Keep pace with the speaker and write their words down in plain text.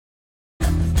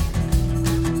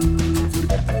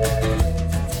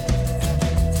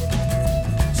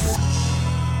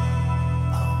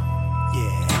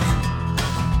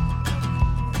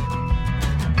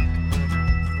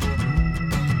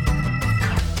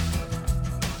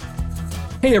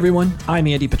Hey everyone, I'm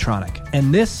Andy Petronic,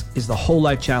 and this is the Whole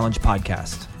Life Challenge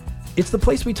podcast. It's the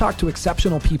place we talk to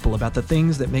exceptional people about the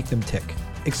things that make them tick,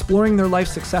 exploring their life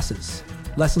successes,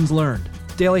 lessons learned,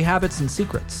 daily habits and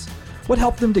secrets, what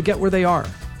helped them to get where they are,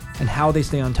 and how they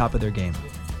stay on top of their game.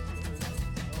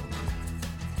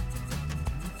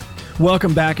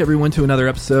 Welcome back, everyone, to another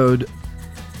episode.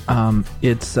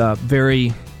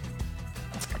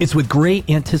 It's with great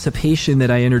anticipation that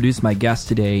I introduce my guest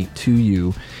today to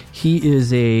you. He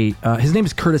is his name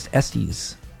is Curtis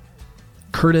Estes.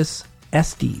 Curtis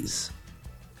Estes.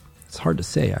 It's hard to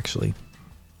say, actually.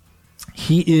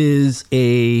 He is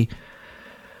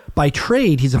by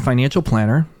trade, he's a financial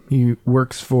planner. He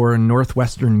works for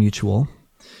Northwestern Mutual.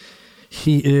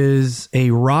 He is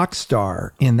a rock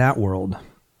star in that world.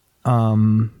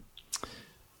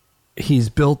 He's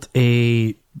built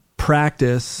a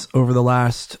practice over the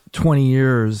last 20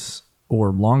 years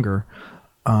or longer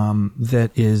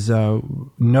that is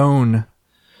known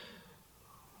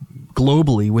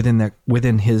globally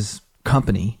within his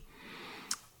company.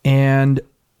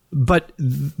 But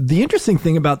the interesting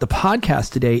thing about the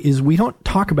podcast today is we don't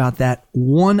talk about that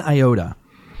one iota,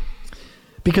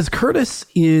 because Curtis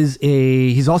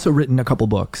he's also written a couple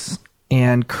books,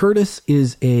 and Curtis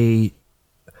is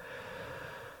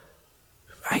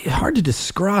hard to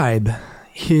describe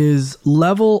his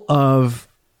level of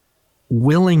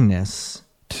willingness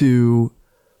to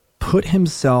put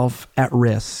himself at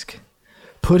risk,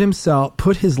 put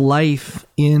his life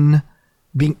in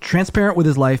being transparent with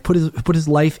his life, put his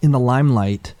life in the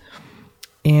limelight,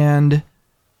 and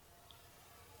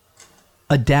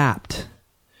adapt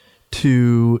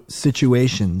to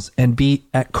situations and be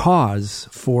at cause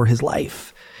for his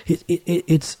life.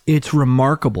 It's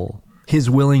remarkable, his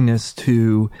willingness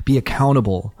to be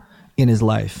accountable in his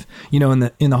life. You know,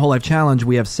 in the Whole Life Challenge,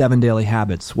 we have 7 daily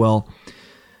habits. Well,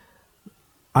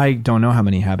 I don't know how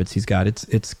many habits he's got.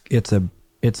 It's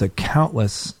a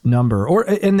countless number.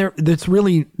 It's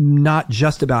really not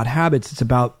just about habits.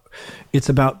 It's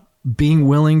about being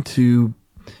willing to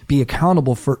be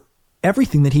accountable for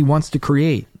everything that he wants to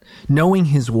create, knowing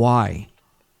his why.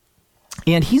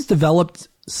 And he's developed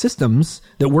systems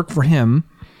that work for him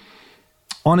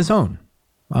on his own.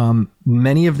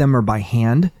 Many of them are by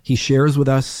hand. He shares with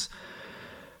us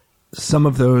some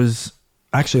of those,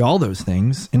 actually all those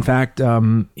things. In fact,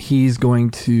 he's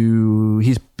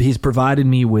provided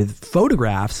me with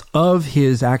photographs of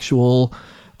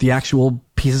the actual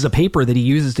pieces of paper that he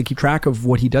uses to keep track of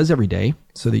what he does every day,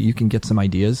 so that you can get some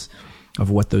ideas of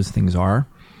what those things are.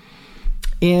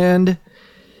 And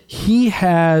he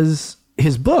has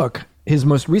his book, his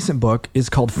most recent book is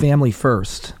called Family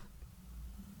First,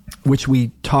 which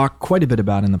we talk quite a bit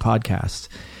about in the podcast,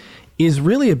 is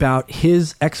really about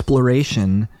his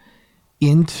exploration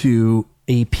into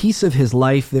a piece of his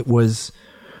life that was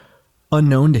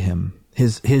unknown to him.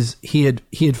 He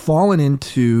had fallen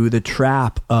into the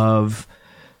trap of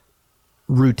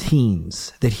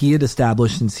routines that he had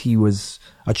established since he was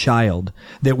a child,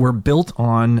 that were built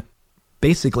on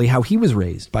basically how he was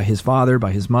raised by his father,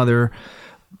 by his mother,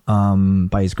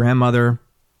 by his grandmother.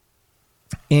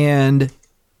 And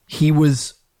he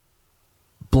was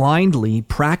blindly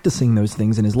practicing those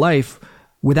things in his life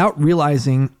without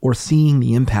realizing or seeing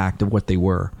the impact of what they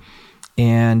were.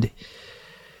 And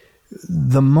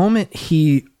the moment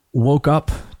he woke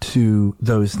up to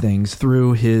those things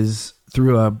through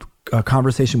a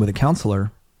conversation with a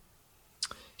counselor,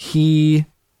 he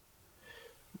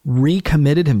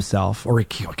committed himself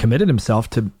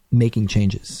to making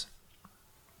changes.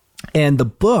 And the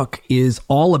book is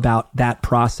all about that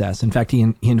process. In fact,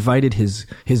 he invited his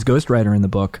ghostwriter in the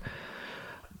book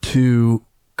to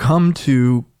come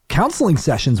to counseling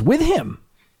sessions with him.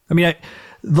 I mean,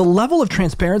 the level of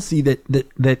transparency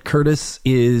that Curtis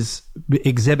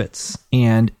exhibits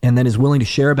and then is willing to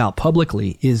share about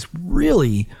publicly is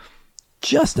really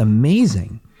just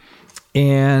amazing.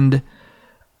 And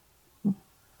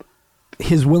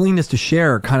his willingness to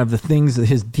share kind of the things that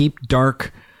his deep,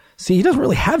 dark... See, he doesn't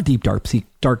really have deep,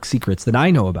 dark secrets that I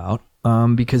know about,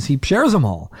 because he shares them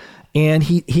all. And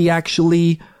he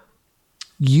actually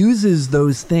uses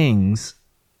those things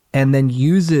and then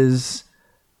uses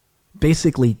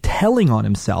basically telling on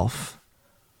himself,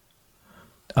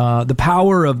 the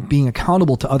power of being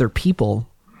accountable to other people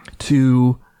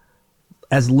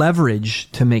as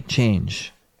leverage to make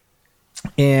change.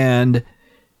 And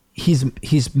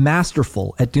he's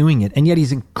masterful at doing it. And yet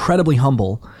he's incredibly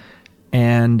humble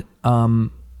and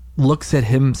looks at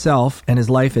himself and his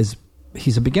life as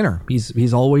he's a beginner.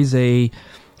 He's always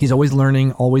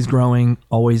learning, always growing,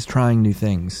 always trying new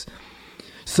things.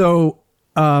 So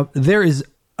there is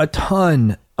a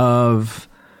ton of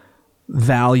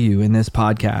value in this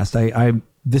podcast.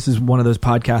 This is one of those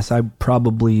podcasts I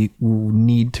probably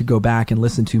need to go back and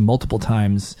listen to multiple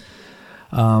times.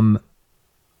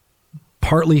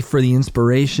 Partly for the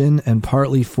inspiration and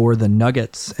partly for the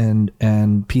nuggets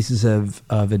and pieces of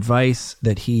advice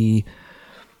that he,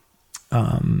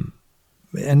 and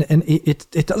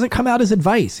it doesn't come out as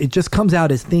advice. It just comes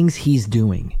out as things he's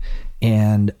doing.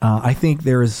 And I think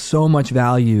there is so much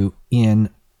value in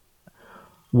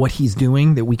what he's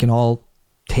doing that we can all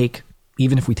take,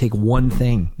 even if we take one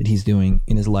thing that he's doing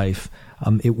in his life,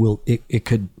 it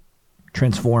could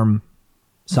transform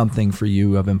something for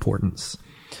you of importance.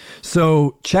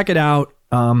 So check it out.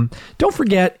 Don't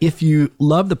forget, if you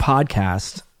love the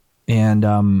podcast and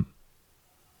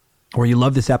or you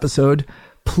love this episode,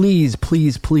 please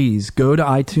go to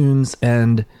iTunes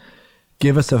and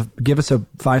give us a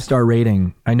 5-star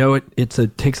rating. I know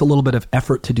it takes a little bit of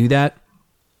effort to do that,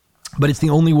 but it's the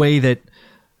only way that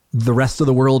the rest of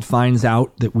the world finds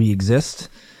out that we exist.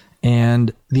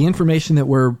 And the information that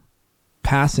we're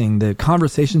passing, the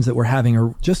conversations that we're having,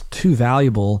 are just too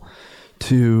valuable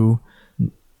to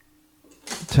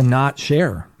not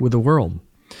share with the world.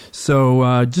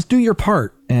 So just do your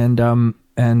part and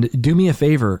do me a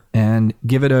favor and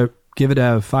give it a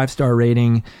 5-star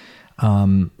rating.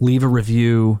 Leave a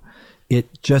review. It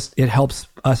helps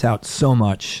us out so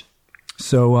much.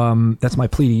 So that's my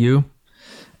plea to you.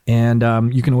 And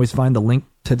you can always find the link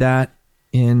to that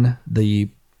in the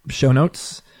show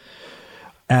notes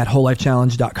at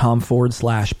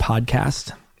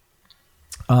wholelifechallenge.com/podcast.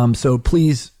 So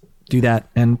please do that.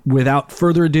 And without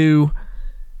further ado,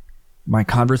 my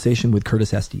conversation with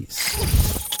Curtis Estes.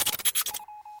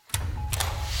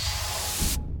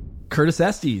 Curtis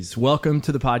Estes, welcome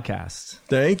to the podcast.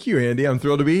 Thank you, Andy. I'm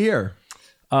thrilled to be here.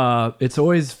 It's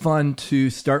always fun to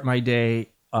start my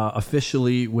day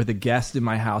officially with a guest in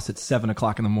my house at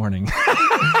 7:00 in the morning.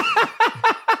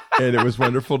 And it was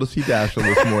wonderful to see Dashiell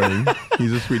this morning.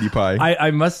 He's a sweetie pie.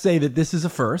 I must say that this is a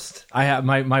first. I have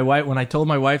my wife, when I told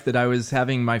my wife that I was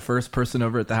having my first person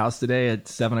over at the house today at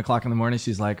 7:00 in the morning,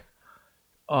 she's like,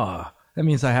 "Oh, that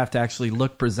means I have to actually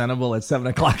look presentable at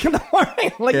 7:00 in the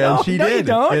morning." I'm like, and no, she no, did. you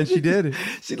don't. And she did.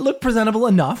 She looked presentable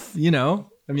enough, I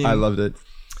mean, I loved it.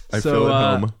 I feel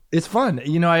at home. It's fun.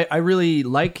 I really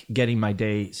like getting my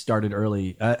day started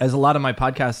early. As a lot of my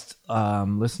podcast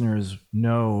listeners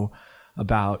know,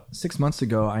 about 6 months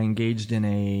ago, I engaged in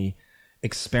a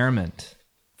experiment,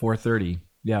 4:30.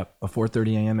 Yeah, a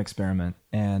 4:30 a.m. experiment.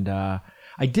 And I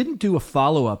didn't do a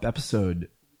follow-up episode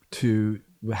to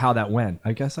how that went.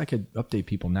 I guess I could update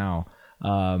people now.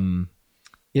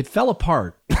 It fell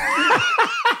apart.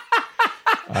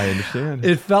 I understand.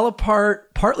 It fell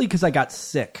apart partly because I got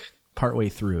sick partway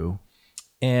through.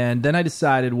 And then I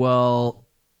decided, well,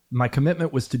 my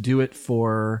commitment was to do it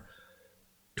for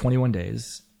 21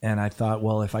 days. And I thought,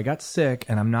 well, if I got sick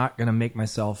and I'm not going to hold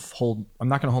myself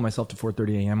to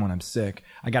 4:30 a.m. when I'm sick,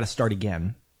 I got to start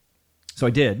again. So I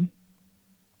did.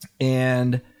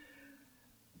 And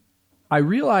I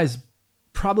realized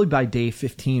probably by day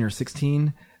 15 or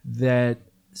 16 that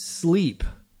sleep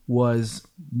was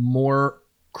more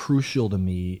crucial to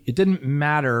me. It didn't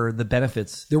matter the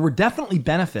benefits. There were definitely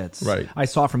benefits I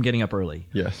saw from getting up early.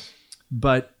 Yes.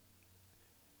 But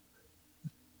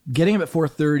getting up at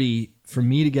 4:30 for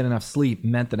me to get enough sleep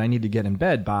meant that I needed to get in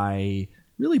bed by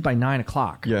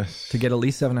 9:00. Yes. To get at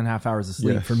least 7.5 hours of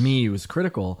sleep. Yes. For me, it was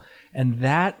critical. And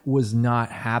that was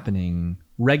not happening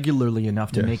regularly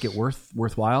enough to make it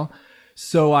worthwhile.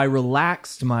 So I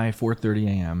relaxed my 4:30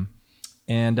 a.m.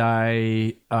 and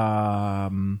I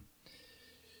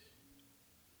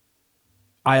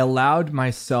allowed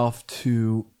myself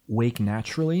to wake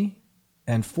naturally.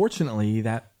 And fortunately,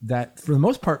 that for the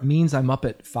most part means I'm up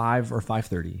at 5 or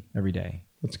 5:30 every day.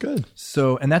 That's good.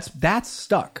 So, and that's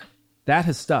stuck. That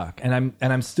has stuck. And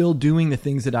I'm still doing the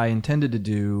things that I intended to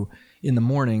do in the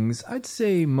mornings. I'd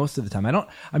say most of the time.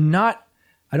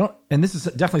 And this is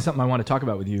definitely something I want to talk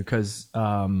about with you because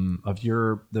of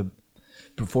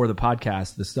before the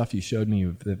podcast, the stuff you showed me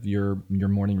of your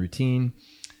morning routine.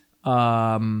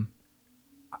 I'm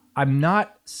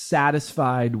not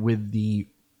satisfied with the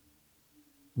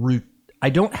route. I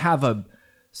don't have a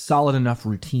solid enough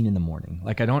routine in the morning.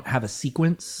 Like I don't have a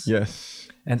sequence. Yes.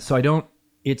 And so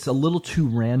it's a little too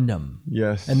random.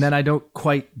 Yes. And then I don't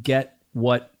quite get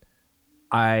what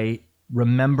I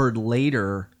remembered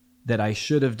later that I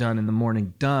should have done in the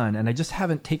morning done. And I just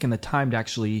haven't taken the time to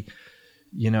actually,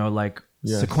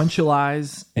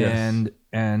 sequentialize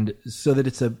and so that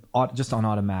it's just on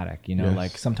automatic,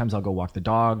 like sometimes I'll go walk the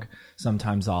dog.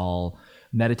 Sometimes I'll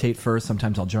meditate first.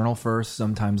 Sometimes I'll journal first.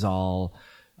 Sometimes I'll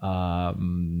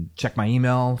check my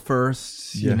email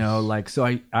first, Yes.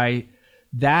 so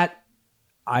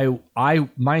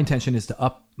my intention is to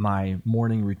up my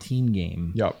morning routine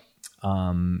game. Yep.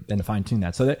 And to fine tune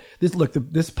that. So that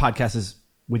this podcast is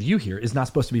with you here is not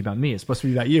supposed to be about me. It's supposed to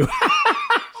be about you.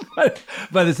 but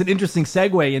it's an interesting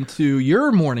segue into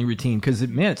your morning routine because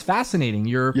it's fascinating.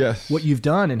 What you've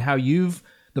done and how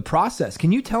the process.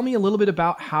 Can you tell me a little bit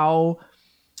about how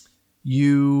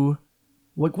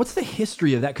what's the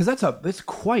history of that? Because that's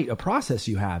quite a process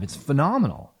you have. It's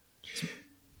phenomenal.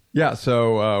 Yeah,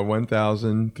 so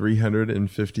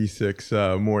 1,356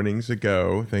 mornings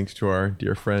ago, thanks to our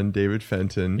dear friend David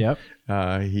Fenton,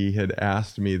 he had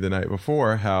asked me the night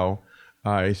before how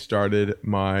I started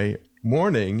my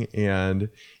morning and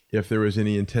if there was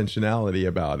any intentionality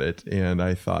about it. And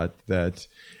I thought that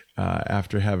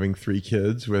after having 3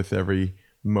 kids with every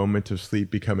moment of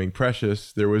sleep becoming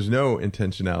precious, there was no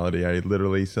intentionality. I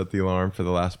literally set the alarm for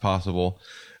the last possible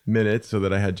minute so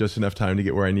that I had just enough time to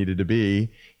get where I needed to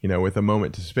be, with a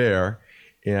moment to spare.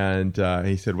 And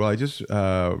he said, well, I just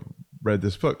read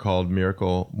this book called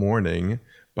Miracle Morning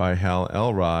by Hal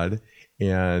Elrod.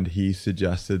 And he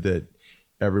suggested that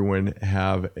everyone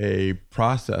have a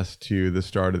process to the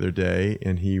start of their day.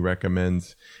 And he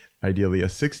recommends ideally a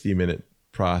 60-minute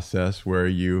process where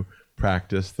you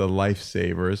practice the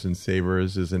lifesavers. And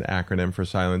SAVERS is an acronym for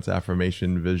silence,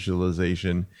 affirmation,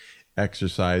 visualization,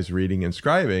 exercise, reading, and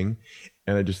scribing.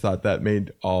 And I just thought that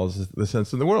made all the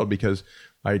sense in the world because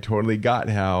I totally got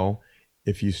how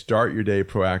if you start your day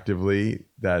proactively,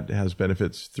 that has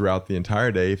benefits throughout the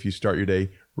entire day. If you start your day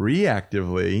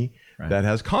reactively, that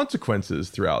has consequences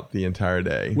throughout the entire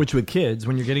day. Which with kids,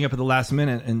 when you're getting up at the last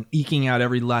minute and eking out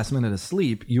every last minute of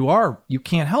sleep, you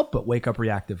can't help but wake up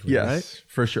reactively, yes, right?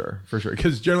 For sure.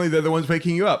 Because generally they're the ones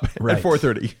waking you up at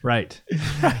 4:30. Right.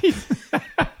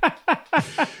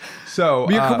 So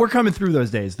we're coming through those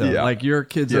days, though. Yeah. Like your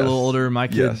kids are a little older, my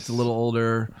kids a little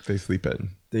older. They sleep in.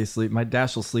 They sleep. My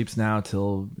Dashel sleeps now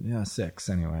till 6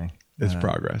 anyway. It's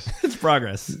progress. It's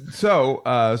progress. So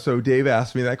Dave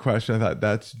asked me that question. I thought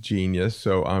that's genius.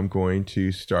 So I'm going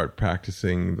to start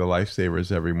practicing the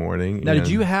lifesavers every morning. Now, did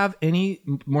you have any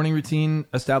morning routine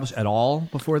established at all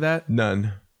before that?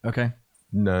 None. Okay.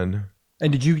 None.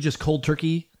 And did you just cold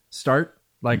turkey start?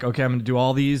 Like, okay, I'm going to do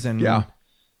all these and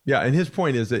Yeah, and his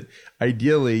point is that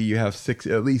ideally you have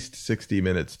at least 60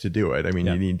 minutes to do it. I mean,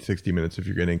 you need 60 minutes if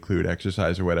you're going to include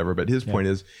exercise or whatever. But his point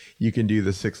is you can do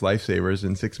the 6 lifesavers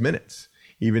in 6 minutes,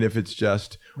 even if it's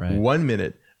just 1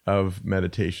 minute of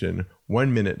meditation,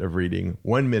 1 minute of reading,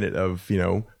 1 minute of,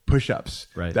 push-ups.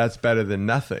 Right. That's better than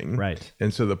nothing. Right.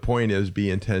 And so the point is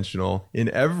be intentional in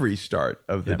every start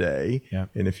of the day. Yep.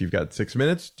 And if you've got 6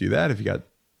 minutes, do that. If you got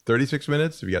 36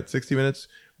 minutes, if you got 60 minutes,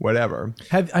 whatever.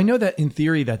 I know that in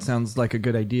theory that sounds like a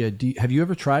good idea. Have you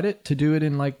ever tried it to do it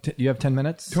in you have 10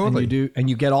 minutes? Totally. And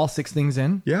you get all 6 things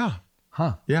in? Yeah.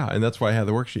 Huh. Yeah, and that's why I have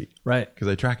the worksheet. Right. Because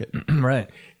I track it. Right.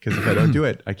 Because if I don't do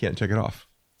it, I can't check it off.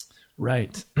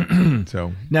 Right.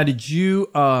 So now, did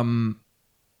you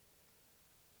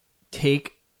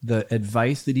take the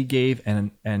advice that he gave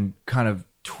and kind of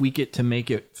tweak it to make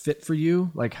it fit for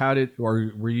you? Like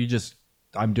or were you just,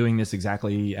 I'm doing this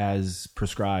exactly as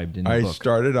prescribed in the book? I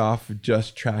started off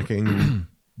just tracking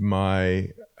my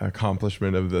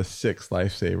accomplishment of the 6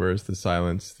 lifesavers: the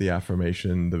silence, the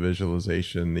affirmation, the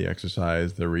visualization, the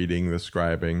exercise, the reading, the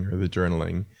scribing, or the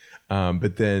journaling.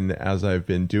 But then as I've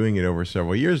been doing it over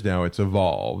several years now, it's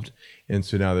evolved. And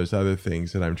so now there's other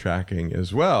things that I'm tracking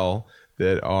as well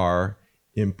that are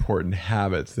important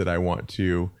habits that I want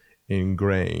to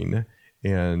ingrain.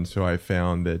 And so I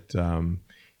found that,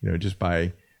 just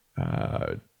by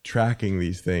tracking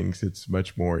these things, it's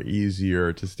much more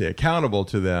easier to stay accountable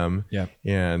to them. Yeah.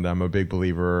 And I'm a big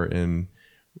believer in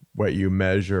what you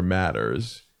measure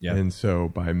matters. Yeah. And so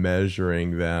by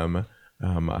measuring them,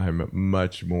 I'm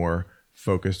much more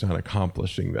focused on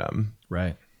accomplishing them.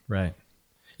 Right. Right.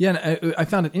 Yeah, and I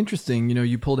found it interesting.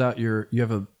 You pulled out you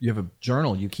have a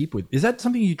journal you keep with. Is that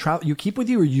something you keep with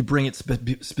you, or you bring it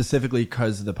specifically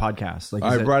because of the podcast? Like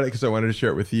I brought it because I wanted to share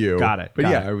it with you. Got it. But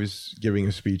I was giving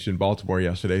a speech in Baltimore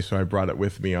yesterday, so I brought it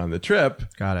with me on the trip.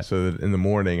 Got it. So that in the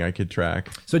morning I could track.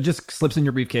 So it just slips in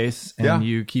your briefcase, and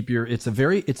you keep your. It's a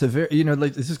very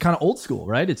like this is kind of old school,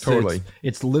 right? It's totally.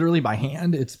 It's literally by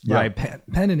hand. It's by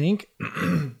pen and ink.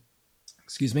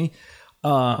 Excuse me.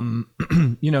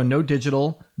 No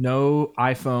digital, no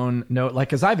iPhone,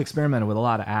 because I've experimented with a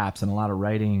lot of apps and a lot of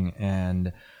writing,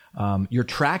 and your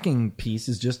tracking piece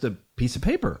is just a piece of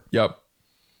paper. Yep.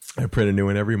 I print a new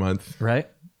one every month.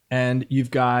 Right. And you've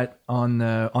got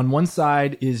on one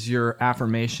side is your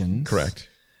affirmations. Correct.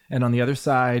 and on the other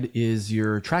side is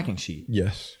your tracking sheet.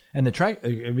 Yes. And your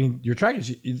tracking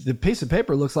sheet, the piece of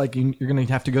paper looks like you're going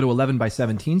to have to go to 11 by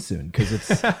 17 soon because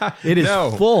it is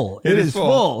full. It is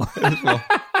full. It is full.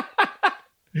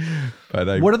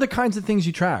 But what are the kinds of things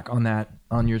you track on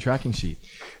your tracking sheet?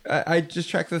 I just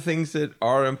track the things that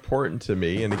are important to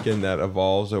me, and again, that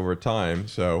evolves over time.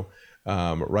 So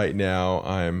right now,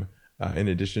 I'm in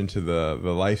addition to the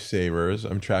lifesavers,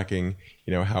 I'm tracking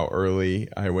how early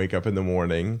I wake up in the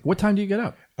morning. What time do you get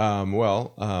up?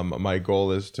 My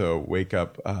goal is to wake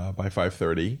up by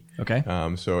 5:30. Okay.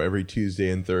 So every Tuesday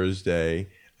and Thursday,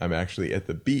 I'm actually at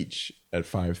the beach at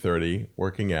 5:30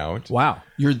 working out. Wow.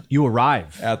 You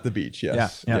arrive at the beach.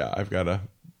 Yes. Yeah. I've got a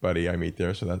buddy I meet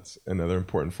there, so that's another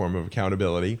important form of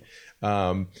accountability.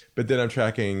 But then I'm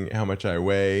tracking how much I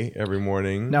weigh every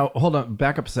morning. Now, hold on,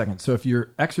 back up a second. So if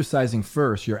you're exercising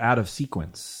first, you're out of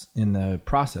sequence in the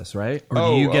process, right? Or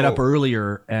do you get up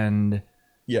earlier and...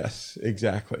 Yes,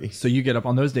 exactly. So you get up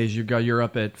on those days, you're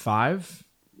up at 5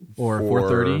 or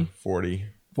 4:30? 4:40.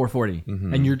 4:40.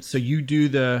 Mm-hmm. And so you do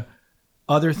the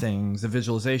other things, the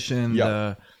visualization,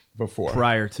 the before,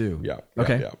 prior to. Yeah.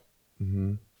 Okay. Yeah.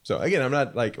 Mm-hmm. So again, I'm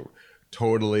not like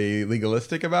totally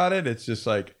legalistic about it. It's just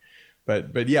like,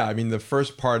 but yeah, I mean, the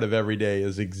first part of every day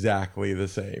is exactly the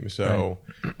same. So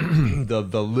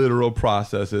the literal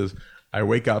process is I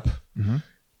wake up,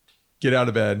 get out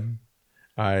of bed,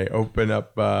 I open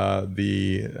up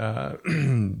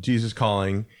the Jesus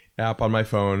Calling app on my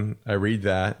phone. I read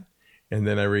that, and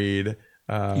then I read.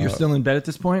 You're still in bed at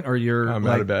this point, or I'm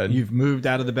out of bed. You've moved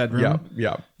out of the bedroom.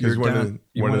 Yeah. You don't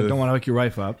want to wake your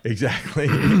wife up. Exactly.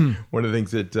 One of the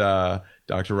things that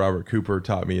Dr. Robert Cooper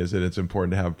taught me is that it's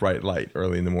important to have bright light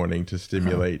early in the morning to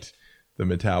stimulate the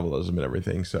metabolism and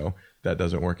everything. So that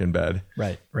doesn't work in bed.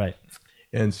 Right.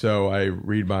 And so I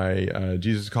read my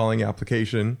Jesus Calling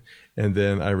application, and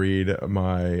then I read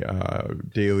my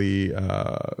daily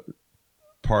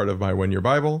part of my 1 Year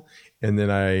Bible, and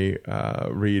then I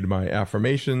read my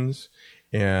affirmations,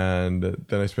 and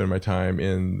then I spend my time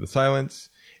in the silence,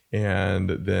 and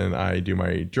then I do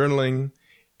my journaling,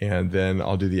 and then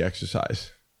I'll do the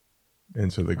exercise.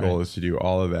 And so the goal is to do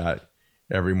all of that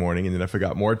every morning, and then if I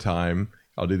got more time,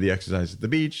 I'll do the exercise at the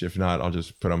beach. If not, I'll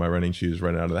just put on my running shoes,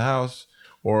 run out of the house,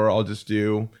 or I'll just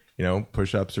do,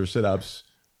 push-ups or sit-ups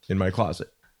in my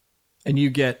closet. And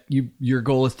your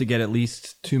goal is to get at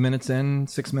least 2 minutes in,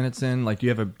 6 minutes in. Like, do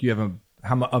you have a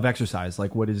how much of exercise?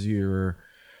 Like, what is your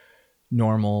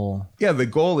normal? Yeah, the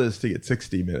goal is to get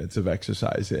 60 minutes of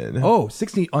exercise in. Oh,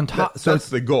 60 on top. So that's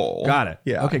the goal. Got it.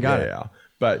 Yeah. Okay, got it. Yeah.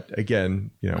 But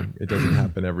again, it doesn't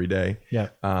happen every day. Yeah.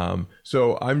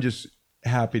 So I'm just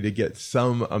happy to get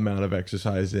some amount of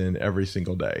exercise in every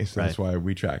single day. So that's why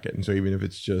we track it. And so even if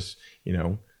it's just,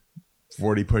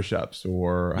 40 push-ups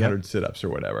or 100 sit-ups or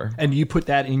whatever. And you put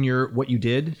that in what you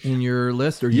did in your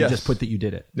list, or you just put that you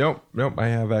did it? Nope. I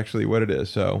have actually what it is.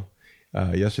 So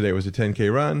yesterday was a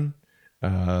 10K run.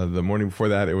 The morning before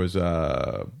that, it was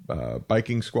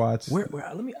biking squats. Where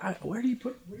do you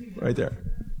put? Right there.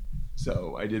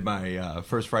 So I did my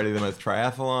first Friday of the month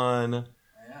triathlon,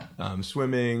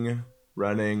 swimming,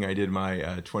 running. I did my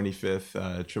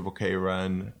 25th Triple K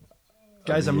run.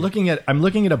 Guys, I'm looking at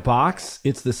a box.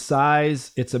 It's the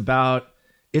size. It's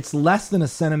less than a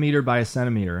centimeter by a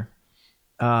centimeter.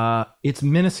 It's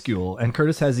minuscule, and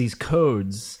Curtis has these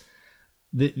codes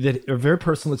that are very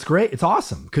personal. It's great. It's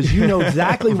awesome because you know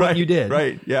exactly what you did.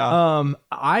 Right. Yeah.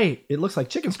 It looks like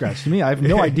chicken scratch to me. I have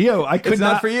no idea. It's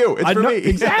not for you. It's for me.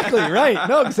 Exactly. Right.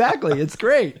 No, exactly. It's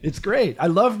great. It's great. I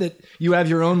love that you have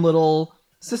your own little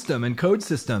system and code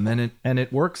system, and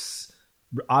it works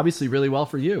obviously really well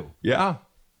for you. Yeah.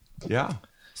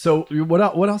 So what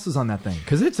else is on that thing?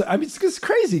 Because it's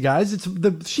crazy, guys.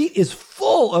 The sheet is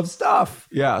full of stuff.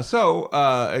 Yeah. So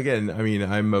again,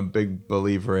 I'm a big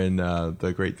believer in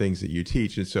the great things that you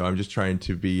teach, and so I'm just trying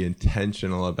to be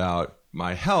intentional about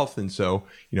my health, and so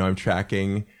I'm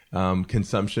tracking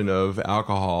consumption of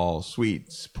alcohol,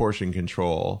 sweets, portion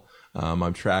control.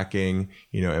 I'm tracking,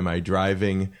 am I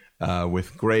driving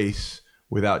with grace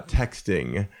without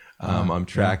texting? I'm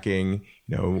tracking,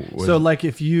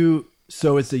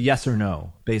 so it's a yes or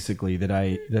no, basically, or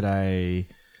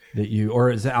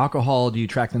is it alcohol? Do you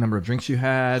track the number of drinks you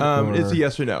had? It's a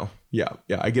yes or no. Yeah.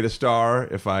 I get a star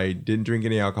if I didn't drink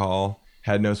any alcohol,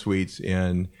 had no sweets,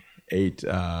 and ate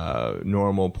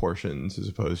normal portions as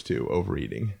opposed to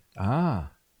overeating.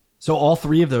 So all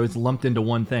three of those lumped into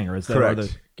one thing, or is that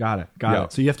correct? Got it.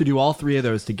 So you have to do all three of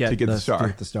those to get the star. To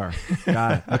get the star.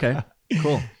 Got it. Okay.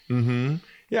 Cool. Mm-hmm.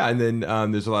 Yeah. And then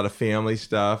there's a lot of family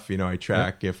stuff. I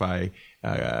track if I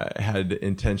had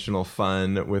intentional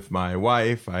fun with my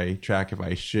wife. I track if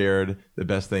I shared the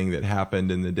best thing that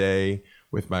happened in the day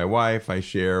with my wife. I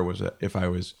share if I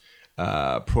was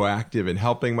proactive in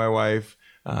helping my wife.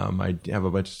 I have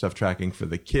a bunch of stuff tracking for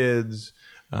the kids.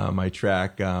 I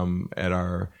track at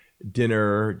our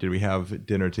dinner. Did we have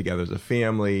dinner together as a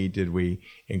family? Did we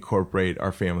incorporate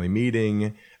our family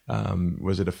meeting?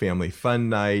 Was it a family fun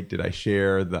night? Did I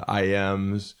share the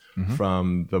IMs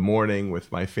from the morning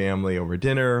with my family over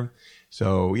dinner?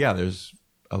 So yeah, there's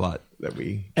a lot that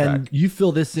we track. And you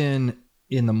fill this in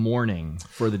the morning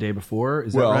for the day before,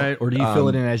 is that right? Or do you fill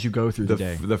it in as you go through the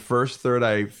day? The first third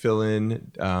I fill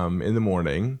in the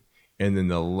morning, and then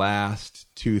the last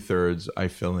 2/3 I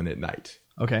fill in at night.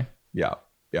 Okay. Yeah.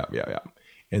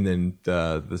 And then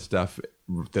the stuff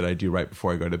that I do right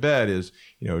before I go to bed is,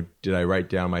 did I write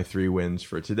down my 3 wins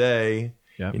for today?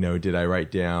 Yep. Did I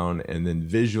write down and then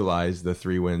visualize the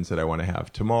 3 wins that I want to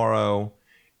have tomorrow?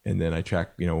 And then I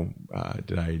track,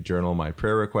 did I journal my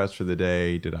prayer requests for the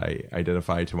day? Did I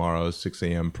identify tomorrow's 6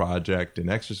 a.m. project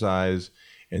and exercise?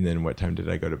 And then what time did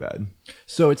I go to bed?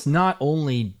 So it's not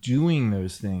only doing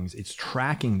those things, it's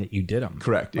tracking that you did them.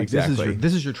 Correct. Exactly.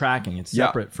 This is your tracking. It's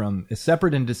separate it's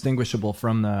separate and distinguishable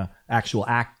from the actual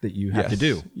act that you have to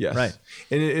do. Yes. Right.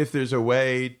 And if there's a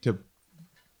way to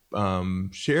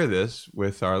share this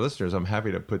with our listeners, I'm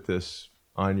happy to put this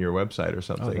on your website or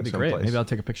something. Oh, that'd be great. Maybe I'll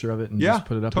take a picture of it and just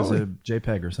put it up as a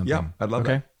JPEG or something. Yeah, I'd love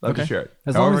that. Love to share it.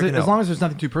 As long as there's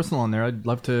nothing too personal on there, I'd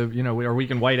love to, or we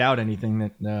can white out anything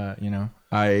that,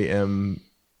 I am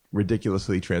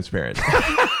ridiculously transparent.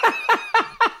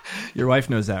 Your wife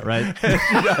knows that, right?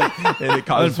 And it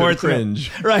causes her to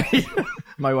cringe. Right.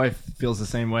 My wife feels the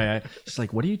same way. She's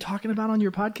like, what are you talking about on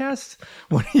your podcast?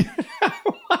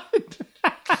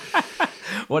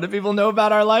 What do people know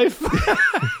about our life?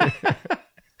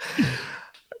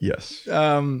 Yes.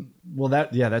 Well,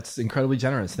 that's incredibly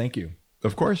generous. Thank you.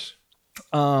 Of course.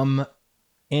 And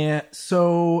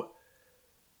so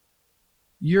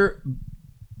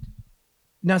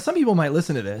now some people might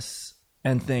listen to this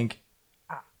and think,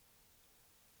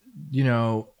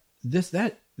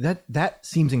 that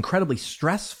seems incredibly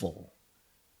stressful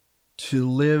to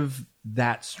live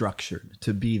that structured,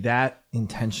 to be that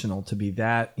intentional, to be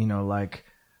that,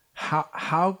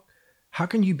 how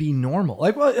can you be normal?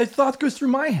 Like, well, a thought goes through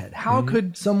my head. How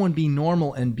could someone be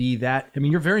normal and be that? I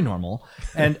mean, you're very normal.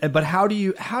 But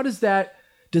does that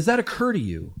occur to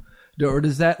you? Or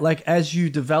does that, like, as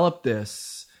you develop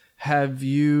this, has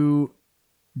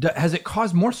it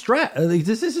caused more stress? Like,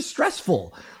 this is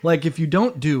stressful. Like, if you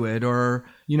don't do it or,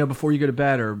 before you go to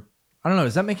bed, or I don't know,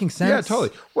 is that making sense? Yeah,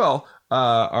 totally. Well,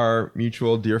 our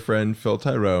mutual dear friend, Phil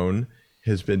Tyrone,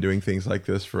 has been doing things like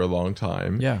this for a long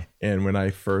time. Yeah. And when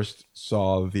I first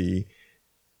saw the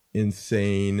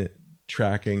insane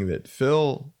tracking that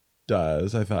Phil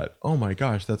does, I thought, oh my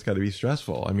gosh, that's got to be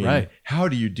stressful. I mean, How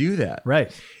do you do that?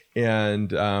 Right.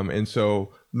 And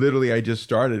so literally I just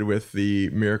started with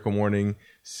the Miracle Morning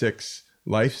 6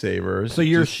 lifesavers. So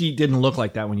your sheet didn't look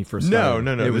like that when you first started?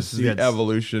 No. It was the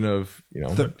evolution of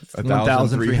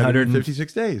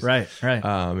 1,356 days. Right.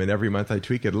 And every month I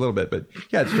tweak it a little bit. But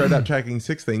yeah, it started out tracking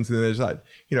 6 things, and then there's like,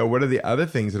 what are the other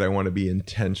things that I want to be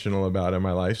intentional about in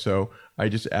my life? So I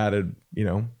just added,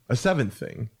 a 7th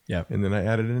thing. Yeah. And then I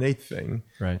added an 8th thing.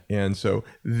 Right. And so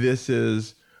this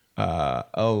is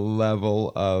a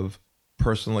level of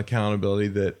personal accountability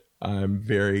that I'm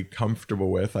very comfortable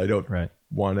with. I don't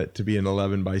want it to be an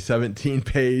 11 by 17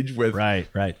 page with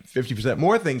 50%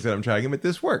 more things that I'm tracking, but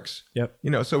this works. Yep.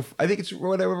 So I think it's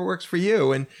whatever works for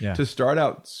you. And to start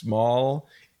out small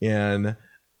and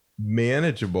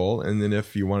manageable, and then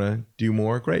if you want to do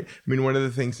more, great. I mean, one of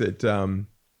the things that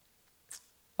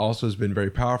also has been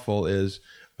very powerful is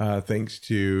thanks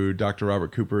to Dr.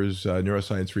 Robert Cooper's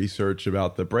neuroscience research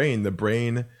about the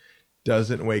brain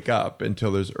doesn't wake up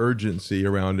until there's urgency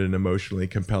around an emotionally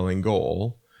compelling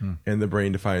goal. And the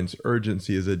brain defines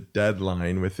urgency as a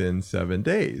deadline within 7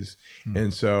 days.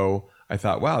 And so I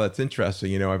thought, wow, that's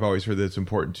interesting. I've always heard that it's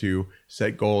important to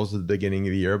set goals at the beginning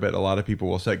of the year, but a lot of people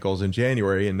will set goals in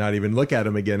January and not even look at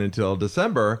them again until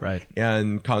December. Right.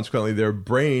 And consequently, their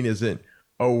brain isn't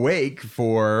awake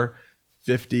for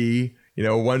 50,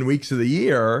 1 weeks of the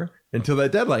year until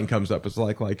that deadline comes up. It's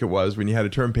like it was when you had a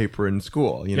term paper in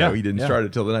school. You didn't start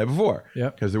it till the night before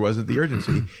because there wasn't the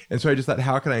urgency. And so I just thought,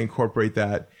 how can I incorporate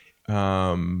that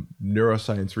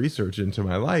neuroscience research into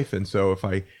my life? And so if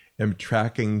I am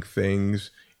tracking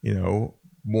things,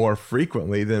 more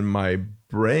frequently, then my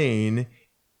brain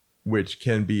which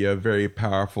can be a very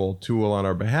powerful tool on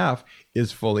our behalf,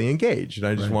 is fully engaged. And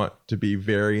I just want to be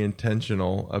very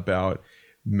intentional about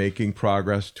making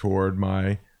progress toward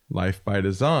my life by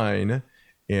design.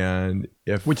 And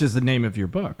which is the name of your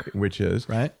book,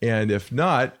 right. And if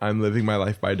not, I'm living my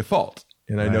life by default.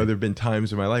 And I know there've been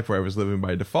times in my life where I was living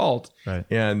by default,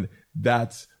 and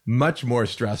that's much more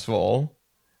stressful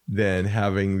than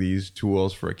having these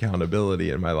tools for accountability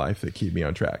in my life that keep me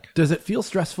on track. Does it feel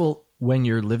stressful when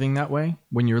you're living that way?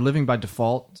 When you're living by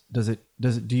default,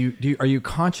 are you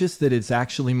conscious that it's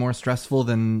actually more stressful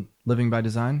than living by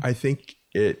design? I think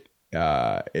it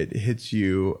hits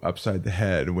you upside the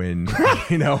head when,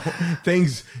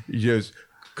 things just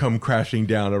come crashing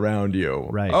down around you.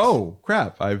 Right. Oh,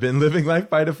 crap. I've been living life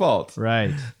by default.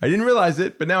 Right. I didn't realize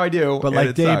it, but now I do. But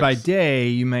like day by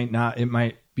day, it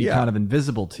might be kind of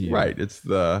invisible to you. Right. It's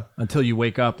until you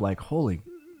wake up like, holy,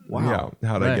 wow. Yeah.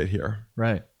 How did I get here?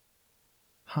 Right.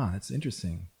 Huh. That's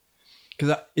interesting.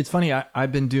 Because it's funny.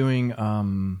 I've been doing,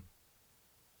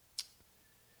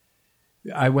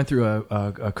 I went through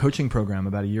a coaching program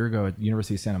about a year ago at the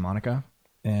University of Santa Monica.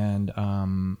 And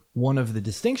one of the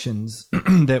distinctions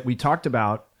that we talked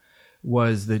about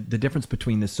was the difference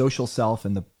between the social self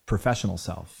and the professional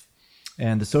self.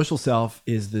 And the social self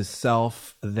is the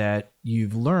self that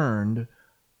you've learned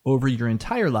over your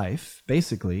entire life,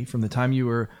 basically, from the time you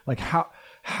were like,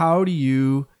 how do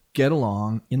you get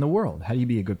along in the world? How do you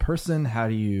be a good person? How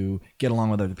do you get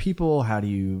along with other people? How do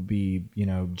you be,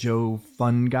 Joe,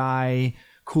 fun guy,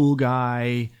 cool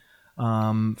guy,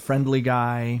 friendly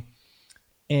guy?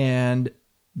 And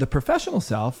the professional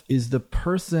self is the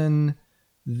person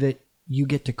that you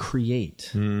get to create,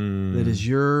 that is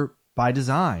your, by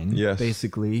design,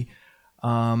 basically,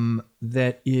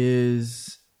 that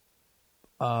is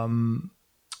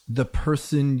the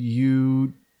person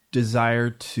you desire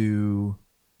to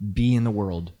be in the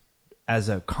world as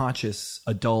a conscious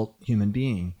adult human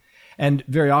being. And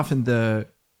very often the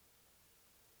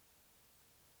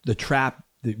trap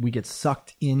that we get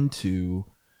sucked into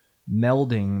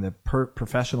melding the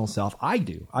professional self. I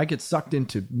get sucked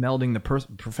into melding the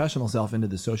professional self into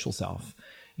the social self.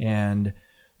 And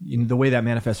the way that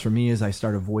manifests for me is I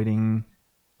start avoiding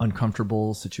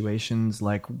uncomfortable situations.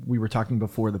 Like we were talking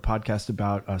before the podcast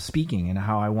about speaking and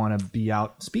how I want to be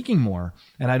out speaking more.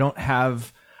 And I don't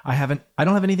have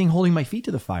anything holding my feet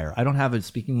to the fire. I don't have a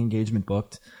speaking engagement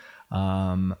booked.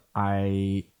 I'm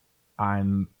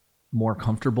more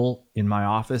comfortable in my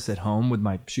office at home with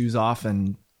my shoes off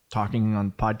and talking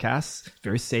on podcasts.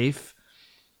 Very safe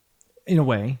in a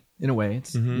way.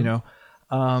 It's,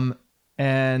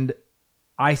 and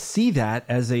I see that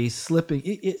as a slipping.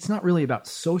 It's not really about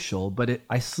social, but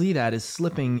I see that as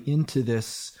slipping into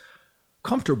this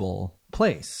comfortable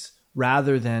place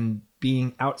rather than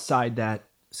being outside that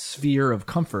sphere of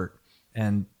comfort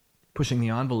and pushing the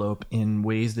envelope in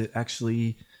ways that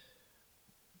actually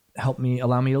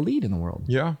allow me to lead in the world.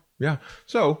 Yeah.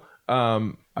 So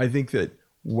I think that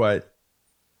what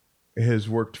has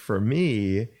worked for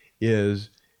me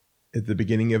is at the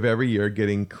beginning of every year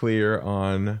getting clear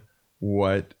on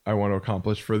what I want to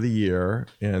accomplish for the year.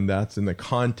 And that's in the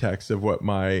context of what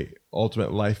my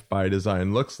ultimate life by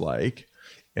design looks like.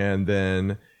 And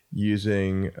then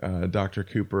using Dr.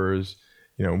 Cooper's,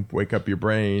 wake up your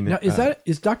brain. Now,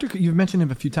 is Dr. You've mentioned him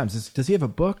a few times. Does he have a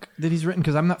book that he's written?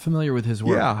 Because I'm not familiar with his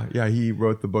work. Yeah. He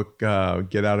wrote the book,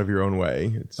 Get Out of Your Own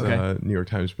Way. It's a New York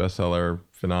Times bestseller.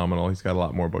 Phenomenal. He's got a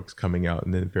lot more books coming out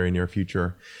in the very near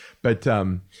future. But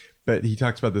he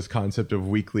talks about this concept of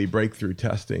weekly breakthrough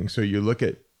testing. So you look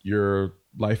at your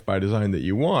life by design that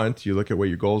you want, you look at what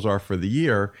your goals are for the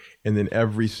year, and then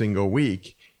every single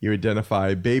week you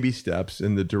identify baby steps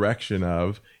in the direction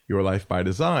of your life by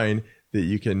design that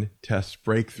you can test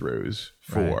breakthroughs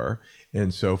for. Right.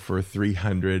 And so for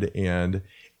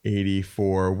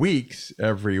 384 weeks,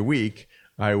 every week,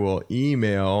 I will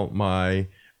email my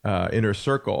inner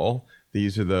circle.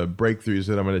 These are the breakthroughs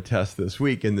that I'm going to test this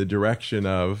week in the direction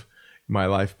of my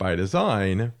life by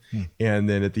design. And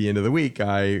then at the end of the week,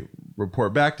 I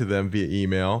report back to them via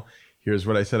email. Here's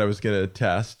what I said I was going to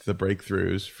test, the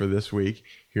breakthroughs for this week.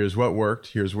 Here's what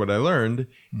worked. Here's what I learned.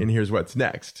 And here's what's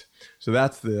next. So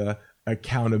that's the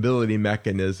accountability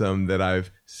mechanism that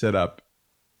I've set up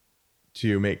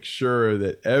to make sure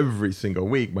that every single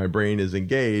week my brain is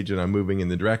engaged and I'm moving in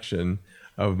the direction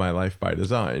of my life by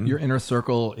design. Your inner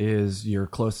circle is your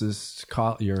closest,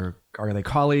 are they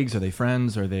colleagues? Are they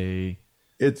friends? Are they?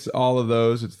 It's all of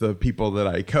those. It's the people that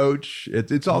I coach.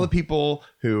 It's all the people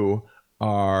who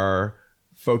are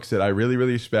folks that I really,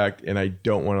 really respect and I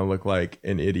don't want to look like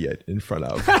an idiot in front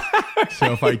of.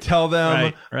 So if I tell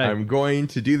them I'm going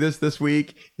to do this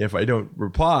week, if I don't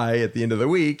reply at the end of the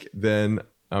week, then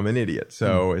I'm an idiot.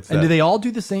 So it's And do they all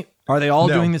do the same? Are they all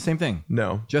doing the same thing?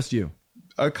 No. Just you?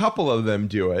 A couple of them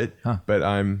do it, but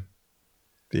I'm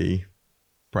the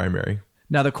primary.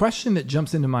 Now, the question that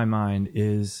jumps into my mind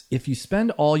is, if you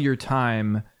spend all your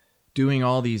time doing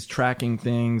all these tracking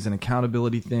things and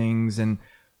accountability things, and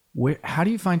how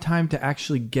do you find time to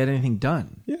actually get anything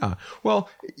done? Yeah. Well,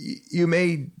 you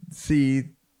may see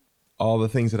all the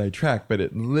things that I track, but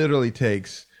it literally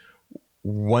takes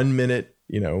 1 minute,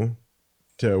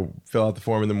 to fill out the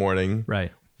form in the morning.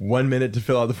 Right. 1 minute to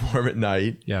fill out the form at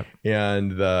night. Yep.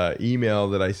 And the email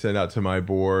that I send out to my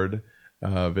board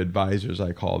of advisors,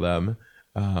 I call them,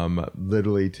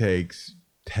 literally takes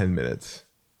 10 minutes.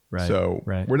 Right. So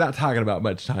we're not talking about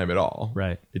much time at all.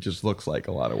 Right. It just looks like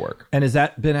a lot of work. And has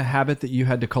that been a habit that you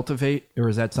had to cultivate, or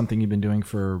is that something you've been doing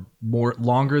for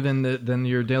longer than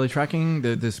your daily tracking?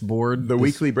 This board,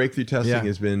 weekly breakthrough testing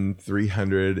has been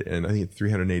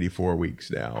 384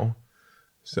 weeks now.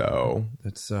 So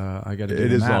that's I got to do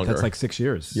the math. Longer. That's like 6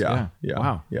 years. Yeah.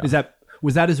 Wow. Yeah.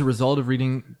 Was that as a result of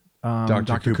reading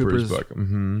Dr. Cooper's book?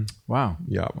 Mm-hmm. Wow.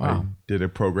 Yeah. Wow. I did a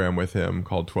program with him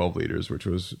called 12 Leaders, which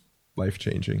was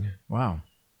life-changing. Wow.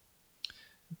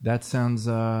 That sounds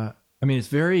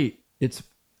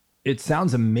it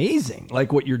sounds amazing,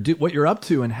 like what you're up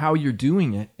to and how you're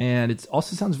doing it, and it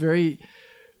also sounds very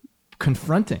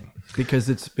confronting because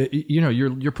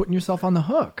you're putting yourself on the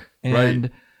hook, and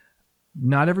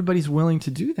not everybody's willing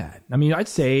to do that. I mean, I'd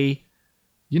say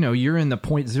you're in the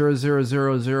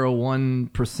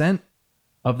 0.00001%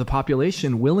 of the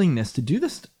population willingness to do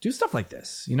stuff like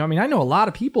this. I mean, I know a lot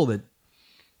of people that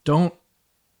don't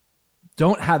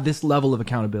have this level of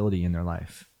accountability in their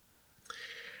life.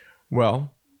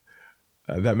 Well,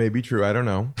 that may be true. I don't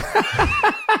know.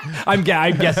 I'm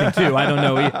guessing too. I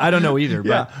don't know either.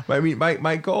 But I mean,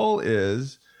 my goal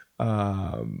is,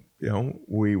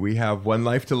 we have one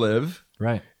life to live,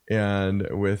 right? And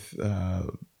with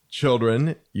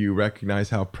children, you recognize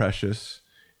how precious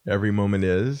every moment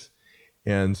is,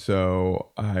 and so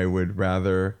I would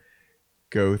rather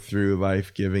go through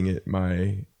life giving it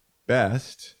my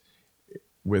best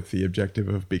with the objective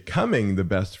of becoming the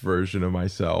best version of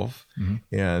myself. Mm-hmm.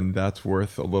 And that's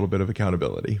worth a little bit of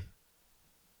accountability.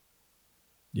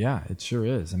 Yeah, it sure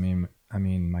is. I mean,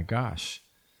 my gosh,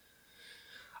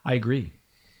 I agree.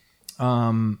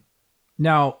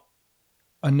 Now,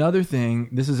 another thing,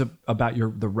 this is about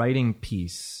the writing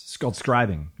piece. It's called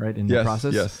scribing, right? In the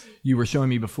process. Yes. You were showing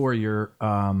me before the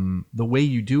way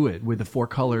you do it with the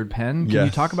 4-colored pen. Can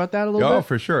you talk about that a little bit? Oh,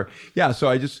 for sure. Yeah. So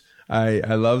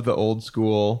I love the old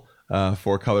school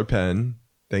 4-color pen.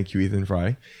 Thank you, Ethan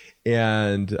Fry.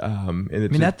 And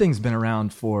that thing's been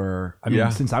around for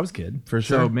since I was a kid. For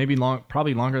sure. So maybe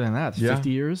probably longer than that. 50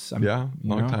 years.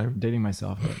 Long time. Dating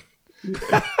myself.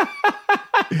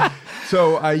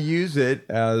 So I use it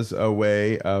as a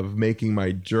way of making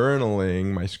my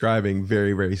journaling, my scribing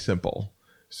very, very simple.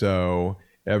 So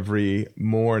every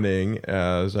morning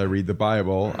as I read the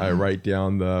Bible, I write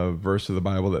down the verse of the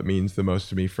Bible that means the most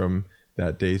to me from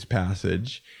that day's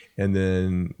passage. And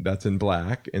then that's in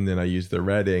black. And then I use the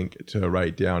red ink to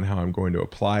write down how I'm going to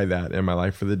apply that in my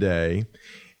life for the day.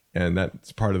 And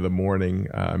that's part of the morning,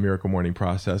 miracle morning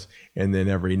process. And then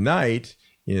every night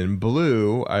in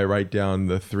blue, I write down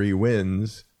the 3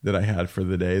 wins that I had for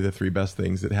the day, the 3 best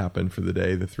things that happened for the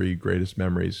day, the 3 greatest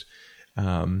memories.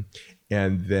 And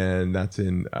then that's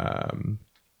in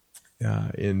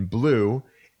blue,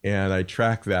 and I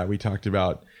track that. We talked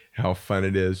about how fun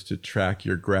it is to track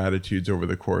your gratitudes over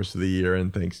the course of the year,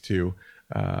 and thanks to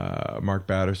Mark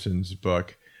Batterson's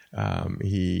book,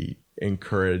 he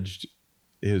encouraged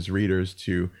his readers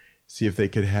to see if they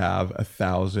could have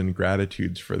 1,000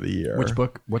 gratitudes for the year. Which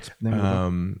book? What's the name of the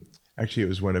book? Actually, it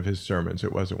was one of his sermons.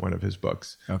 It wasn't one of his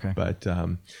books. Okay. But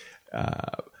in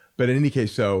any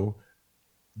case, so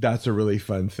that's a really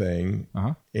fun thing.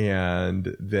 Uh-huh.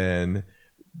 And then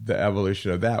the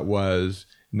evolution of that was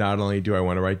not only do I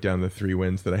want to write down the 3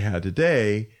 wins that I had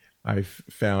today, I've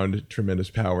found tremendous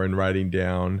power in writing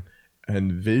down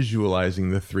and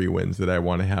visualizing the 3 wins that I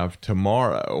want to have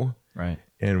tomorrow. Right.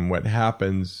 And what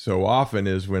happens so often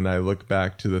is when I look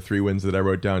back to the 3 wins that I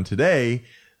wrote down today,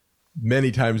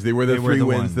 many times they were the 3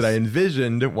 wins that I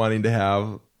envisioned wanting to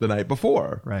have the night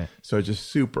before. Right. So it's just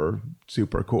super,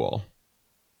 super cool.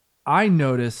 I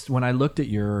noticed when I looked at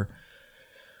your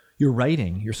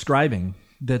writing, your scribing,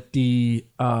 that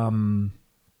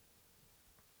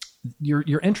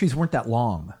your entries weren't that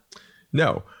long.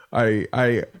 No,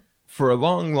 I for a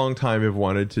long, long time have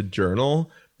wanted to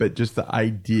journal, but just the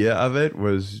idea of it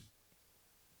was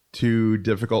too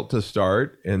difficult to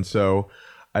start. And so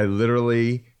I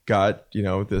literally got,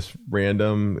 this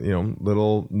random,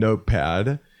 little notebook.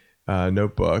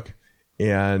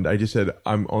 And I just said,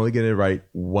 I'm only going to write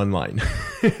one line.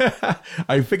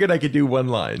 I figured I could do one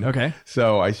line. Okay.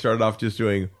 So I started off just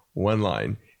doing one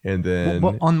line. And then...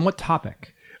 on what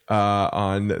topic?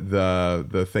 On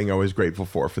the thing I was grateful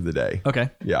for the day. Okay.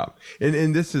 Yeah.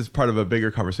 And this is part of a bigger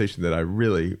conversation that I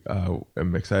really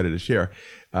am excited to share.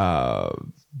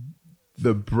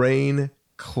 The brain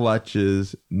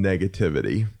clutches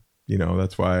negativity.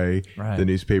 That's why the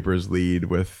newspapers lead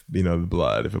with, the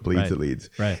blood. If it bleeds, it leads.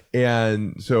 Right.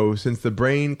 And so since the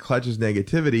brain clutches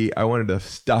negativity, I wanted to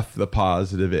stuff the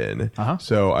positive in.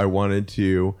 So I wanted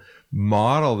to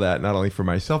model that not only for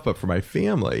myself, but for my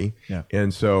family. Yeah.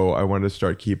 And so I wanted to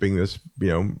start keeping this,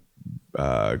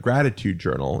 gratitude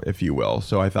journal, if you will.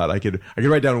 So I thought I could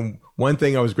write down one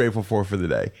thing I was grateful for the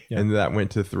day. Yeah. And that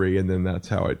went to 3. And then that's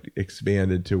how it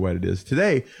expanded to what it is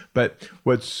today. But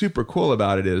what's super cool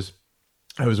about it is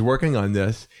I was working on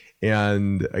this.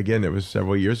 And again, it was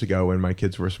several years ago when my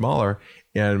kids were smaller,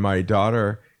 and my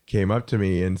daughter came up to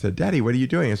me and said, "Daddy, what are you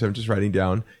doing?" I said, "I'm just writing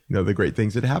down, the great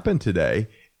things that happened today."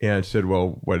 And she said,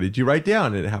 "Well, what did you write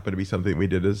down?" And it happened to be something we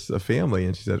did as a family.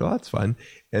 And she said, "Oh, that's fun."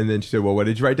 And then she said, "Well, what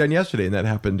did you write down yesterday?" And that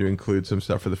happened to include some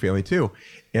stuff for the family too.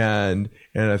 And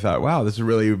I thought, wow, this is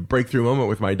really a breakthrough moment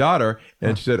with my daughter.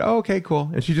 And she said, "Oh, okay, cool."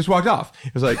 And she just walked off.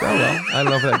 It was like, oh, well, I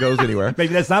don't know if that goes anywhere.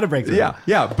 Maybe that's not a breakthrough.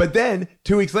 Yeah. But then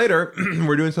 2 weeks later,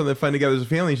 we're doing something fun together as a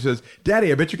family. She says,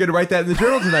 "Daddy, I bet you're going to write that in the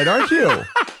journal tonight, aren't you?"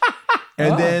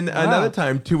 And then another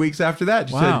time, 2 weeks after that,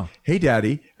 she said, "Hey,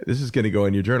 Daddy, this is going to go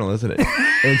in your journal, isn't it?"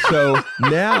 And so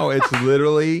now it's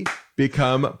literally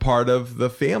become part of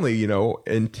the family,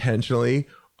 intentionally.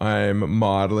 I'm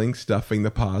modeling stuffing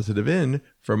the positive in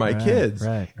for my kids.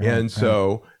 And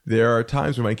so there are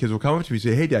times when my kids will come up to me and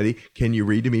say, "Hey, Daddy, can you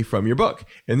read to me from your book?"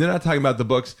 And they're not talking about the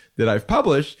books that I've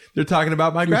published. They're talking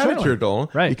about my gratitude journal,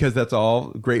 because that's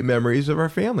all great memories of our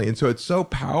family. And so it's so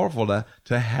powerful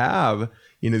to have,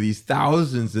 these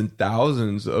thousands and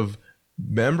thousands of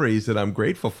memories that I'm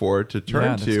grateful for to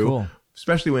turn to. Cool.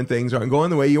 Especially when things aren't going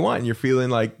the way you want and you're feeling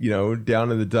like,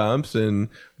 down in the dumps and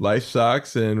life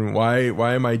sucks and why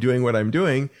am I doing what I'm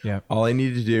doing? Yeah. All I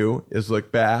need to do is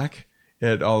look back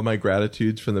at all of my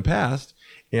gratitudes from the past.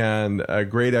 And a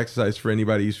great exercise for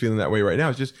anybody who's feeling that way right now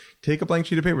is just take a blank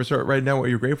sheet of paper, start writing down what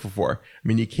you're grateful for. I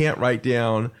mean, you can't write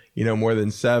down, more than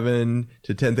 7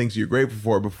 to 10 things you're grateful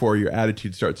for before your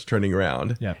attitude starts turning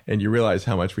around. Yeah. And you realize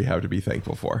how much we have to be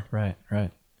thankful for. Right.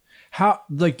 How,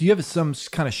 do you have some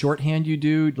kind of shorthand you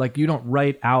do? Like, you don't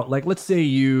write out, like, let's say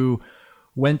you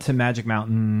went to Magic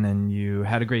Mountain and you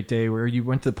had a great day, where you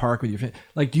went to the park with your family.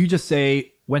 Like, do you just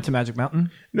say, "Went to Magic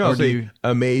Mountain"? No, say,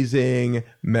 "Amazing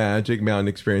Magic Mountain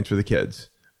experience for the kids."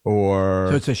 Or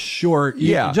so it's a short,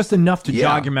 just enough to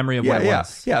jog your memory of what it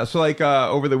was. Yeah. So like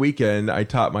over the weekend, I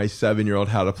taught my 7-year-old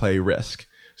how to play Risk.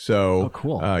 So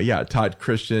cool. Taught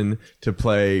Christian to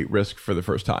play Risk for the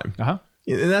first time.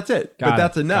 And that's it. Got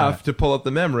that's enough to pull up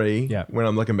the memory when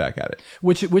I'm looking back at it.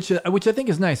 Which I think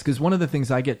is nice, because one of the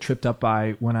things I get tripped up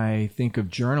by when I think of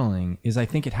journaling is I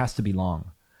think it has to be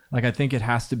long. Like, I think it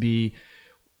has to be,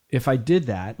 if I did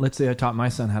that, let's say I taught my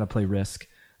son how to play Risk.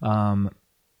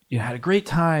 Had a great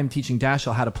time teaching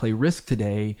Dashiell how to play Risk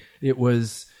today. It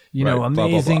was, amazing blah,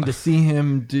 blah, blah. To see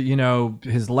him,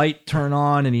 his light turn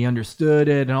on and he understood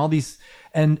it and all these,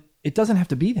 and it doesn't have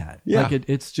to be that. Yeah. Like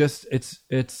it's just, it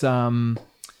takes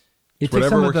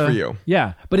whatever works for you.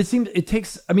 Yeah. But it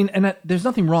takes, there's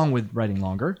nothing wrong with writing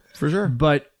longer. For sure.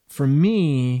 But for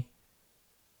me,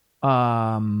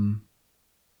 the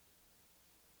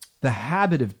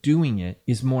habit of doing it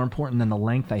is more important than the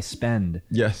length I spend.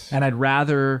 Yes. And I'd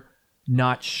rather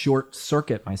not short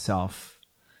circuit myself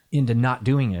into not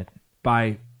doing it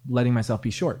by letting myself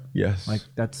be short. Yes. Like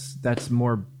that's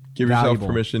more Give valuable. Yourself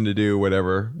permission to do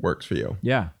whatever works for you.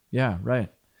 Yeah, right.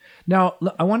 Now,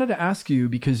 I wanted to ask you,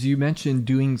 because you mentioned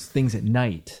doing things at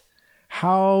night.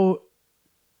 How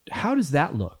does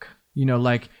that look?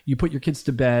 Like, you put your kids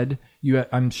to bed.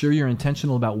 I'm sure you're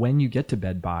intentional about when you get to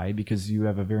bed by, because you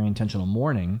have a very intentional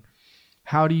morning.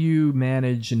 How do you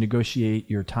manage and negotiate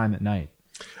your time at night?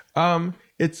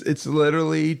 It's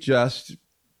literally just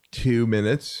 2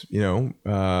 minutes,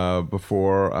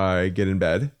 before I get in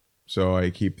bed. So I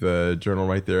keep the journal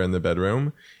right there in the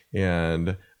bedroom,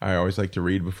 and I always like to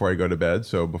read before I go to bed.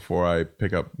 So before I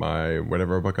pick up my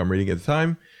whatever book I'm reading at the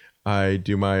time, I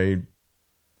do the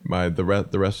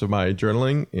rest of my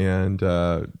journaling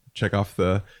and check off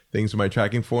the things in my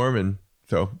tracking form, and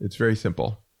so it's very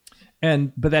simple.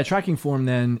 But that tracking form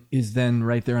then is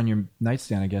right there on your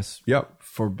nightstand, I guess. Yep.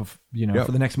 For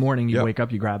for the next morning, you wake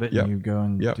up, you grab it, and you go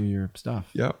and do your stuff.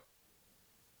 Yep.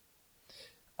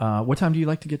 What time do you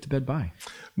like to get to bed by?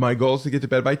 My goal is to get to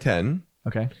bed by 10.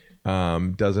 Okay.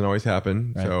 Doesn't always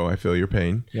happen, right. So I feel your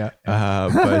pain. Yeah.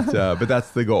 But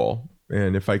that's the goal.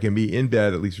 And if I can be in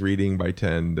bed, at least reading by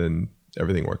 10, then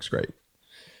everything works great.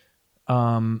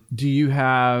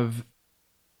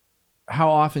 How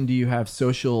often do you have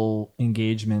social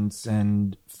engagements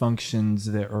and functions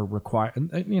that are required,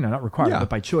 not required, but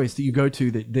by choice, that you go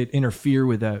to that interfere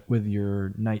with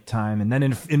your nighttime and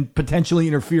then potentially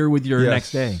interfere with your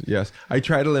next day? Yes. I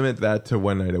try to limit that to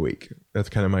one night a week. That's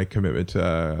kind of my commitment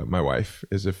to my wife,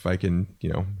 is if I can,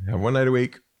 have one night a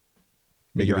week,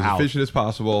 make it as efficient as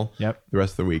possible. Yep. The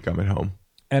rest of the week I'm at home.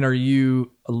 And do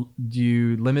you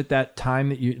limit that time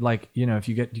that you if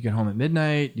you get home at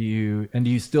midnight, do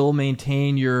you still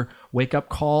maintain your wake up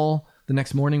call the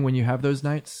next morning when you have those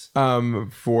nights?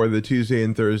 For the Tuesday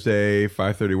and Thursday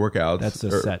 5:30 workouts. That's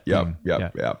a set thing.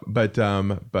 Yep. But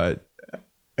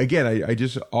again, I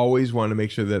just always want to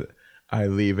make sure that I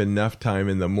leave enough time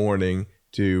in the morning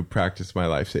to practice my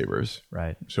lifesavers.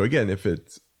 Right. So again, if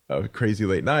it's a crazy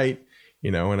late night,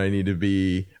 and I need to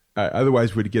be,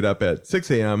 otherwise would get up at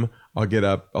 6 a.m.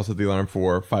 I'll set the alarm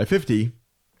for 5:50.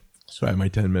 So I have my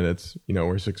 10 minutes,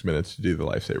 or 6 minutes to do the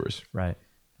lifesavers. Right.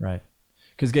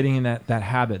 Because getting in that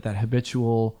habit, that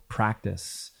habitual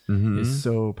practice is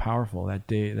so powerful.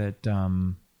 That's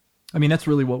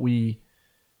really what we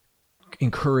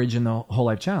encourage in the Whole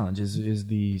Life Challenge is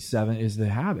the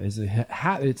habit. It's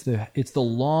the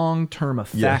long-term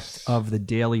effect of the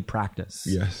daily practice.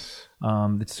 Yes.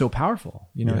 It's so powerful.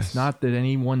 It's not that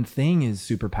any one thing is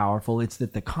super powerful. It's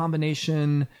that the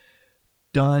combination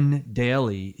done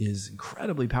daily is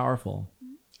incredibly powerful.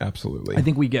 Absolutely. I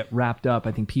think we get wrapped up.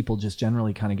 I think people just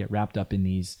generally kind of get wrapped up in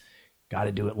these, got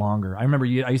to do it longer. I remember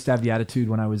I used to have the attitude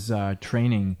when I was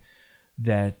training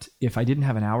that if I didn't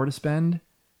have an hour to spend,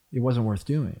 it wasn't worth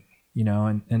doing,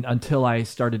 and until I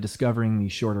started discovering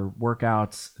these shorter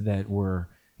workouts that were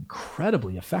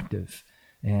incredibly effective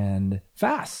and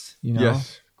fast,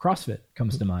 Yes. CrossFit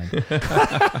comes to mind.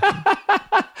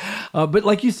 But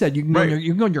like you said, you can go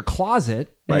in your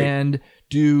closet and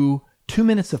do 2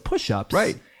 minutes of push-ups.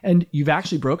 Right. And you've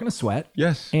actually broken a sweat.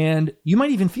 Yes. And you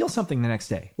might even feel something the next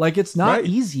day. Like it's not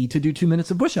easy to do 2 minutes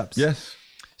of push-ups. Yes.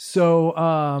 So,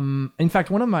 in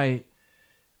fact, one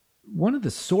of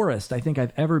the sorest I think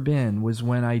I've ever been was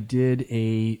when I did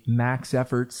a max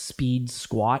effort speed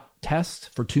squat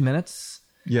test for 2 minutes.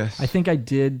 Yes. I think I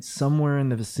did somewhere in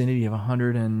the vicinity of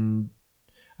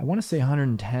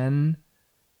 110.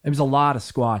 It was a lot of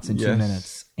squats in 2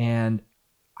 minutes. And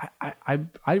I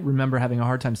remember having a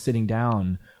hard time sitting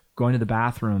down, going to the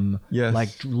bathroom, like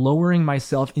lowering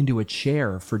myself into a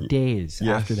chair for days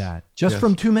after that, just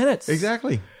from 2 minutes.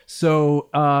 Exactly.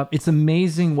 So it's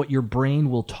amazing what your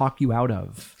brain will talk you out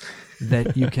of,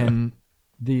 that you can,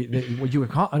 what you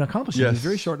accomplish in these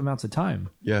very short amounts of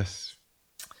time. Yes.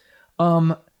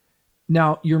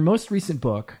 Now, your most recent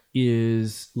book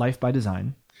is Life by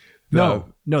Design.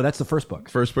 No, that's the first book.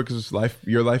 First book is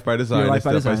Your Life by Design, a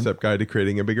step-by-step guide to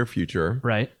creating a bigger future.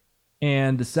 Right.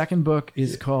 And the second book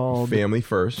is called Family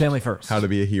First. How to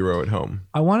be a hero at home.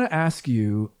 I want to ask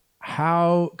you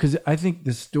because I think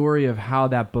the story of how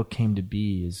that book came to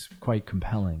be is quite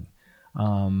compelling.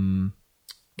 Can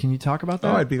you talk about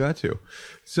that? Oh, I'd be glad to.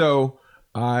 So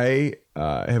I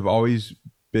have always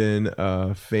been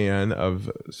a fan of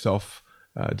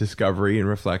self-discovery and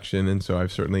reflection. And so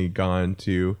I've certainly gone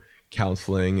to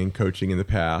counseling and coaching in the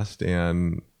past.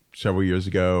 And several years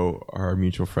ago, our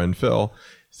mutual friend Phil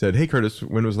said, "Hey, Curtis,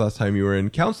 when was the last time you were in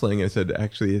counseling?" And I said,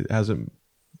 "Actually,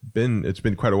 it's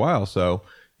been quite a while. So,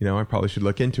 I probably should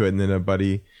look into it." And then a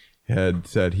buddy had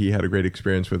said he had a great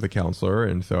experience with a counselor.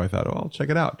 And so I thought, I'll check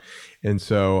it out. And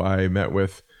so I met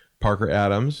with Parker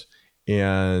Adams,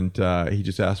 and he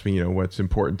just asked me, what's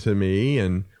important to me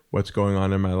and what's going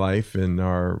on in my life in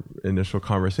our initial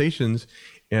conversations.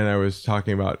 And I was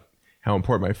talking about how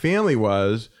important my family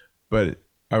was, but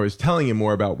I was telling him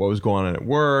more about what was going on at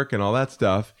work and all that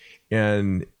stuff.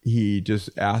 And he just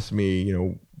asked me,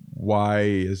 why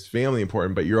is family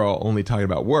important, but you're all only talking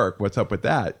about work? What's up with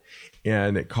that?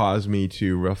 And it caused me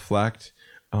to reflect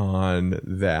on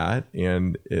that.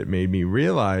 And it made me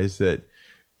realize that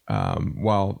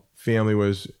while family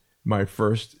was my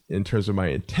first in terms of my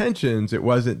intentions, it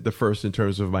wasn't the first in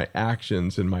terms of my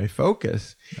actions and my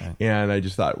focus. Right. And I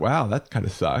just thought, wow, that kind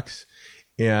of sucks.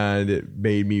 And it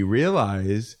made me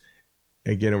realize,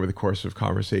 again, over the course of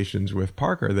conversations with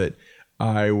Parker, that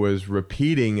I was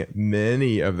repeating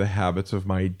many of the habits of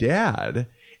my dad.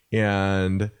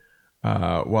 And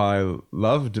while I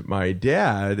loved my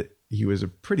dad, he was a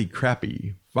pretty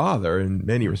crappy father in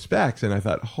many respects. And I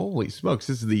thought, holy smokes,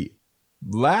 this is the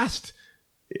last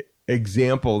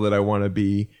example that I want to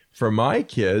be for my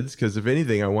kids, because if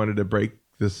anything, I wanted to break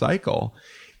the cycle.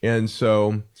 And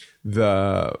so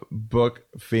the book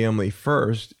Family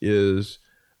First is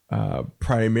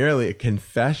primarily a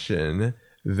confession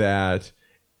that,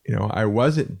 I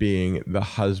wasn't being the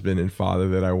husband and father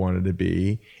that I wanted to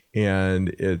be. And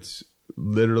it's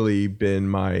literally been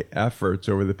my efforts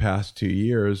over the past 2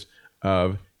 years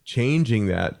of changing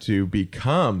that to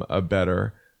become a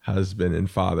better husband and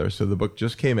father. So the book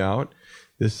just came out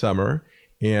this summer,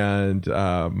 and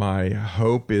my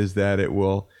hope is that it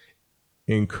will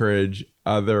encourage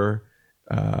other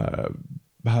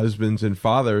husbands and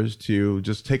fathers to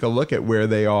just take a look at where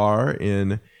they are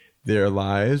in their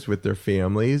lives with their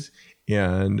families,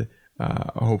 and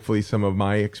hopefully some of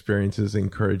my experiences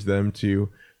encourage them to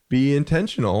be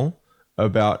intentional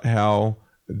about how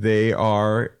they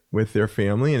are with their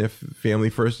family. And if family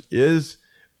first is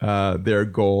their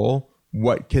goal,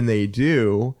 what can they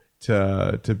do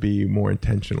to be more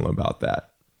intentional about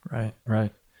that?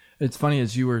 Right. It's funny,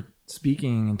 as you were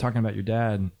speaking and talking about your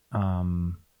dad,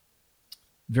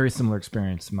 very similar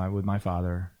experience with my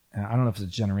father. And I don't know if it's a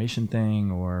generation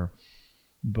thing or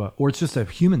it's just a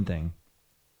human thing.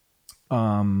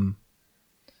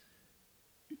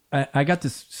 I got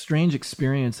this strange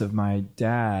experience of my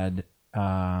dad,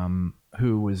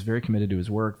 who was very committed to his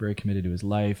work, very committed to his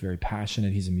life, very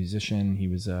passionate. He's a musician. He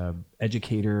was an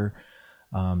educator,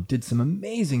 did some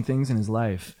amazing things in his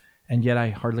life, and yet I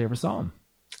hardly ever saw him.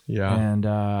 Yeah. And,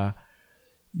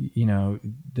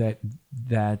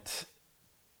 that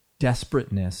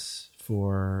desperateness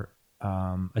for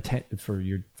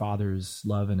your father's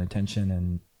love and attention.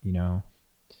 And,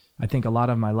 I think a lot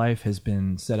of my life has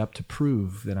been set up to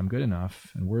prove that I'm good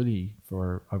enough and worthy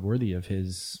of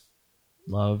his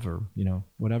love, or,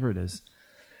 whatever it is.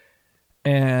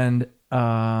 And,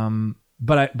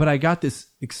 but I got this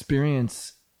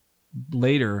experience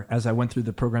later as I went through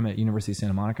the program at University of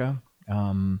Santa Monica,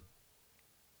 of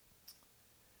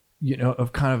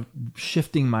kind of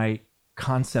shifting my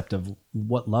concept of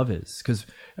what love is. 'Cause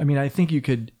I think you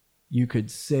could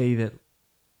say that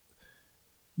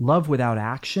love without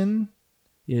action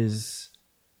is,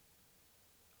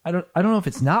 I don't know if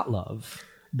it's not love,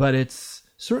 but it's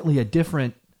certainly a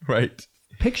different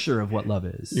picture of what love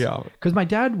is. Yeah. Because my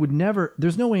dad would never,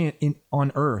 there's no way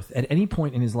on earth at any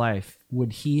point in his life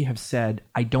would he have said,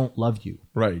 "I don't love you."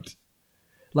 Right.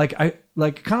 Kind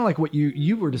of like what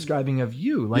you were describing of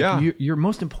you. Like your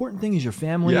most important thing is your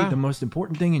family. Yeah. The most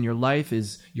important thing in your life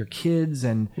is your kids,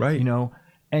 and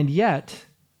and yet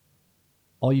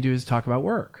all you do is talk about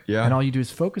work. Yeah. And all you do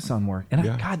is focus on work. And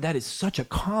God, that is such a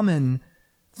common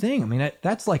thing.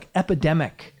 That's like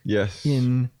epidemic. Yes.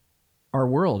 In our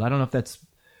world. I don't know if that's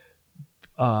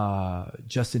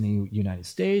just in the United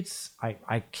States.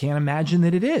 I can't imagine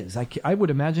that it is. I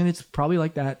would imagine it's probably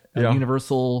like that, a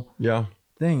universal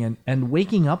thing. And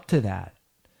waking up to that,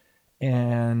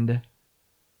 and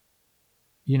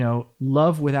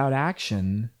love without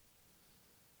action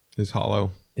is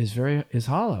hollow. Is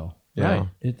hollow. Yeah.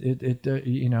 Right. It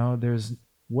there's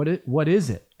what is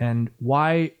it, and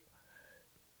why?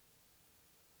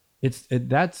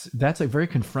 That's a very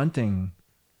confronting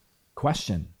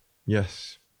question.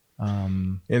 Yes.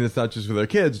 And it's not just with our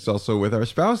kids, it's also with our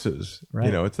spouses.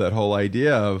 Right. It's that whole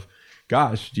idea of,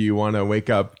 gosh, do you want to wake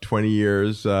up 20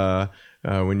 years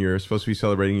when you're supposed to be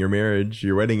celebrating your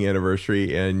wedding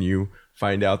anniversary, and you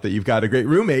find out that you've got a great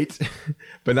roommate,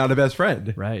 but not a best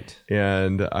friend. Right.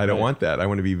 And I don't want that. I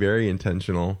want to be very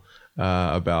intentional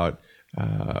about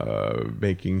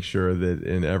making sure that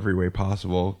in every way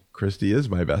possible, Christy is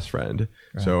my best friend.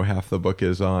 Right. So half the book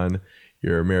is on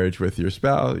your marriage with your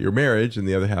spouse, your marriage, and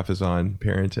the other half is on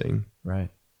parenting. Right.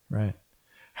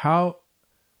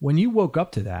 When you woke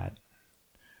up to that,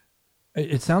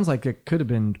 it sounds like it could have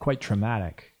been quite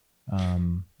traumatic.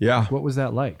 What was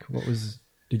that like? Was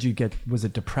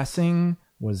it depressing?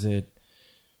 Was it?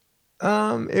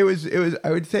 It was,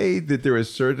 I would say that there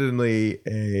was certainly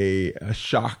a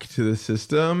shock to the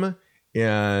system.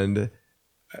 And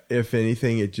if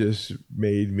anything, it just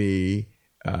made me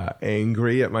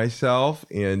angry at myself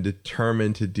and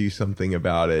determined to do something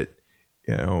about it,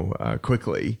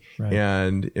 quickly. Right.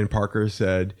 And Parker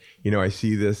said, I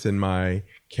see this in my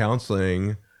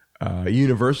counseling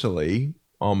universally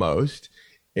almost.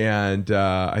 And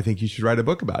I think you should write a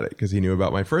book about it, because he knew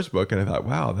about my first book. And I thought,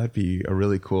 wow, that'd be a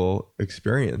really cool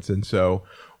experience. And so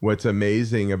what's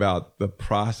amazing about the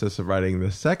process of writing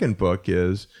the second book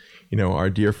is, our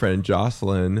dear friend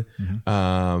Jocelyn,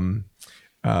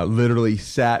 literally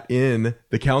sat in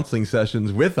the counseling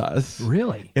sessions with us.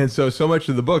 Really? And so much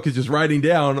of the book is just writing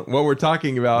down what we're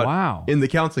talking about in the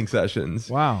counseling sessions.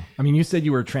 Wow. I mean, you said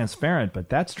you were transparent, but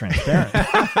that's transparent.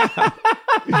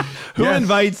 Who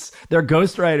invites their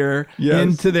ghostwriter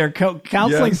into their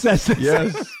counseling sessions?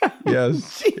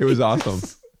 Yes. It was awesome.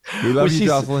 We love you,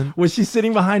 Jocelyn. Was she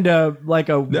sitting behind a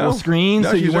screen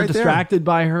so you weren't distracted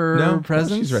by her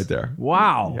presence? No, she's right there.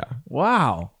 Wow. Yeah.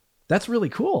 Wow. That's really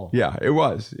cool. Yeah, it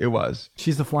was. It was.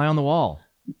 She's the fly on the wall.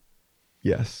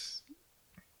 Yes.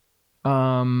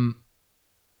 Did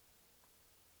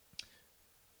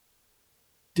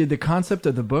the concept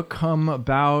of the book come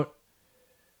about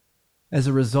as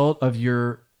a result of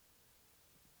your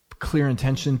clear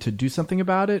intention to do something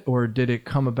about it, or did it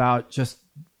come about just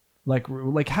like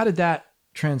how did that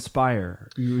transpire?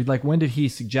 Like, when did he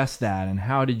suggest that, and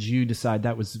how did you decide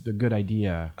that was a good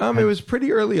idea? It was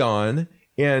pretty early on.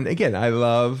 And again, I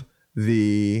love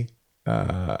the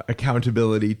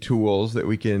accountability tools that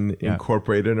we can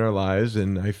incorporate in our lives.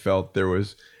 And I felt there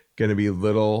was going to be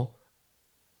little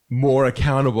more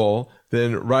accountable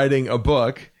than writing a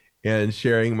book and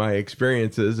sharing my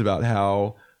experiences about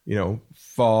how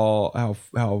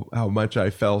much I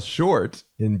fell short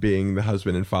in being the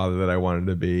husband and father that I wanted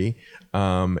to be,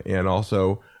 and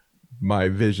also my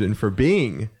vision for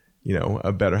being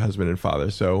a better husband and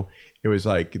father. So it was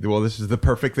like, well, this is the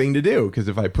perfect thing to do, because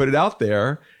if I put it out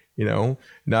there,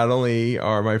 not only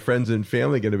are my friends and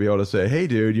family going to be able to say, hey,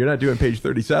 dude, you're not doing page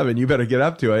 37, you better get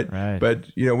up to it. Right. But,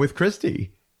 with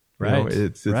Christy,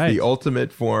 it's the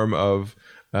ultimate form of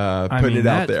putting it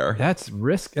out there. That's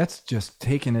risk. That's just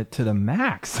taking it to the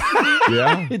max.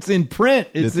 Yeah. It's in print.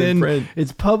 It's in print.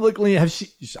 It's publicly.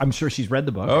 I'm sure she's read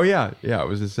the book. Oh yeah. Yeah. It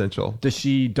was essential. Does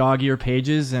she dog your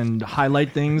pages and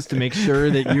highlight things to make sure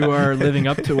that you are living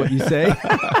up to what you say?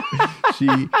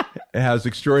 She has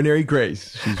extraordinary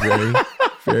grace. She's very,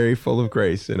 very full of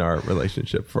grace in our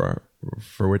relationship, for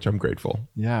which I'm grateful.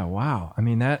 Yeah. Wow. I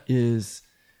mean, I'm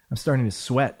starting to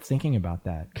sweat thinking about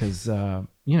that, because,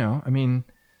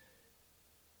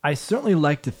 I certainly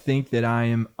like to think that I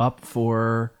am up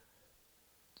for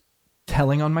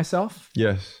telling on myself.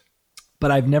 Yes.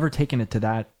 But I've never taken it to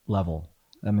that level.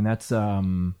 I mean, that's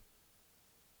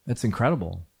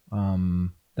incredible.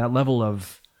 That level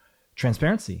of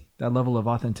transparency, that level of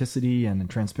authenticity and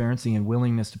transparency and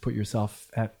willingness to put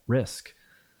yourself at risk.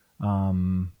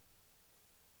 And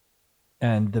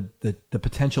the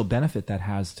potential benefit that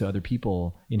has to other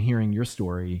people in hearing your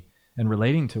story and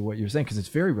relating to what you're saying, because it's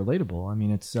very relatable. I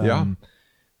mean, it's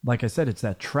like I said, it's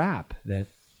that trap that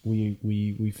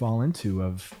we fall into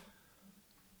of,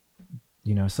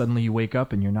 suddenly you wake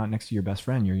up and you're not next to your best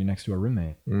friend, you're next to a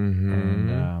roommate. Mm-hmm.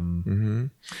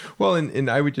 And well, and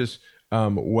I would just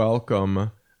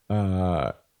welcome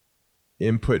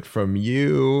input from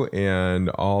you and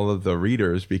all of the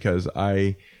readers, because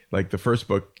the first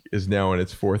book is now in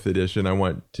its 4th edition. I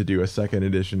want to do a 2nd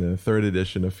edition and a 3rd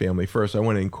edition of Family First. I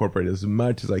want to incorporate as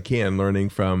much as I can, learning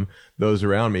from those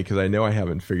around me, because I know I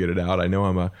haven't figured it out. I know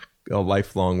I'm a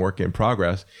lifelong work in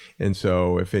progress. And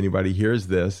so if anybody hears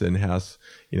this and has,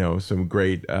 some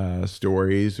great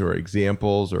stories or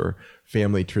examples or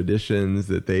family traditions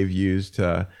that they've used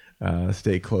to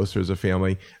stay closer as a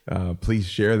family, please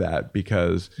share that,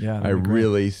 because I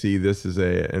really see this as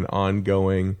an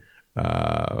ongoing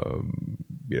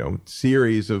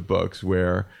series of books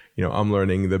where, I'm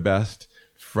learning the best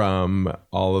from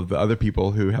all of the other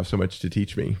people who have so much to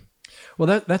teach me.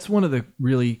 Well, that's one of the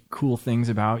really cool things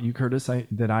about you, Curtis,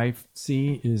 that I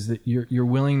see, is that your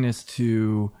willingness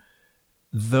to,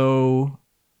 though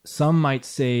some might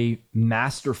say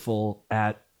masterful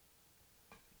at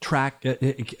kind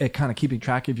of keeping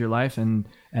track of your life and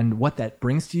what that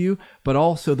brings to you, but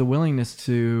also the willingness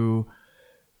to,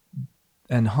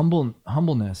 and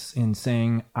humbleness in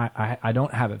saying, I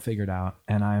don't have it figured out,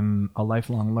 and I'm a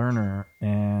lifelong learner,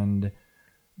 and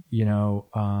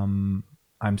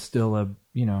I'm still a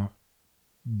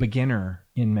beginner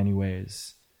in many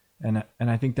ways, and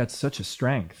I think that's such a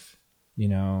strength,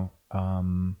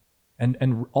 and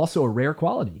also a rare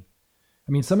quality.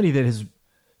 I mean, somebody that has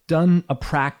done a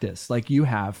practice like you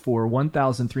have for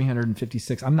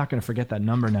 1,356. I'm not going to forget that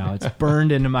number now. It's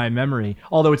burned into my memory,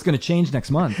 although it's going to change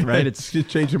next month, right? It's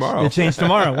change tomorrow. It changed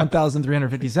tomorrow.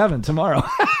 1,357 tomorrow.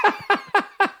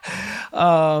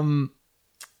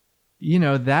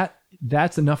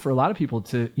 That's enough for a lot of people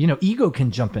to, ego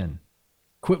can jump in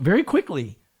very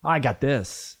quickly. I got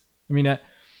this. I mean,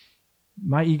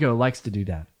 my ego likes to do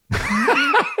that.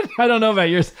 I don't know about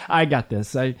yours. I got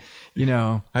this. I've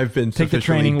been take the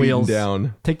training wheels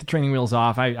down. Take the training wheels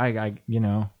off.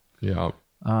 Yeah.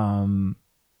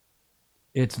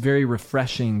 It's very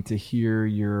refreshing to hear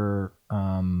your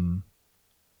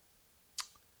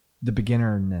the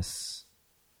beginnerness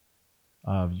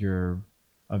of your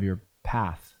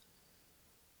path.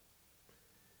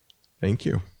 Thank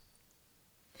you.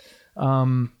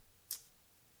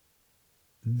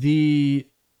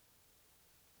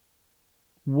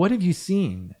 What have you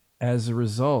seen as a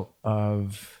result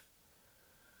of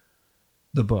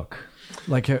the book?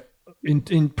 Like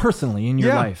in personally in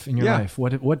your life,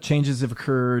 what changes have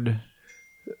occurred?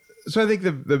 So I think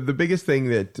the biggest thing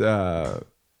that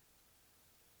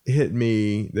hit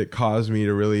me, that caused me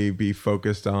to really be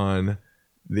focused on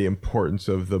the importance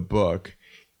of the book,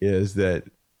 is that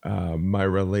my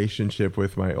relationship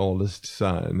with my oldest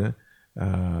son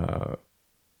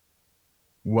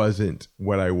wasn't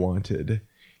what I wanted.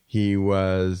 He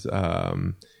was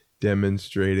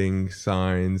demonstrating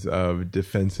signs of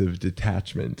defensive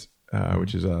detachment,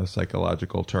 which is a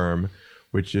psychological term,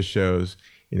 which just shows,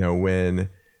 when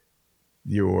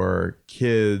your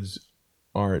kids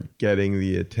aren't getting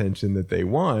the attention that they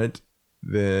want,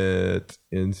 that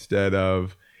instead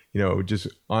of, just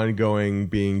ongoing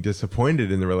being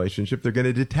disappointed in the relationship, they're going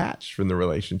to detach from the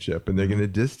relationship and they're going to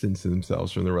distance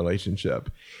themselves from the relationship.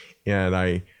 And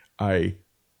I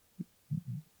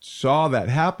saw that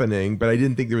happening, but I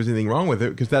didn't think there was anything wrong with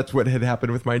it, because that's what had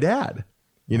happened with my dad.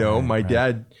 My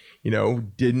dad,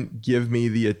 didn't give me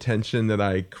the attention that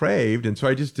I craved. And so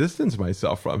I just distanced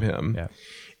myself from him. Yeah.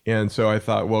 And so I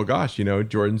thought, well, gosh,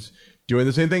 Jordan's doing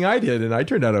the same thing I did, and I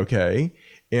turned out okay.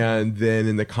 And then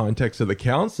in the context of the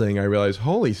counseling, I realized,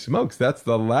 holy smokes, that's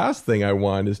the last thing I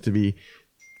want, is to be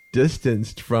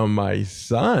distanced from my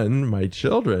son, my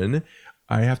children.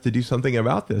 I have to do something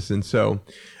about this. And so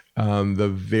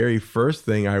the very first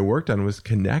thing I worked on was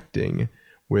connecting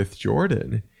with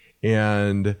Jordan.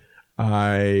 And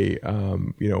I,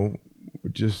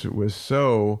 just was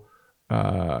so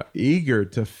eager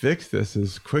to fix this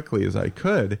as quickly as I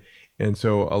could. And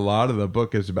so a lot of the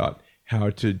book is about how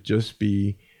to just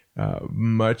be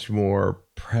much more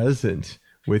present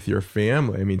with your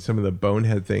family. I mean, some of the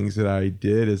bonehead things that I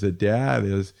did as a dad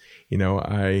is,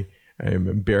 I'm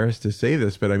embarrassed to say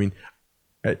this, but I mean,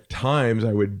 at times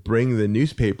I would bring the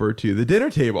newspaper to the dinner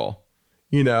table,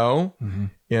 mm-hmm.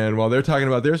 And while they're talking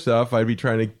about their stuff, I'd be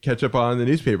trying to catch up on the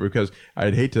newspaper, because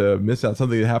I'd hate to miss out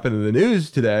something that happened in the news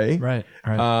today. Right.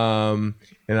 And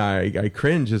I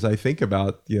cringe as I think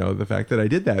about, the fact that I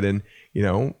did that. And,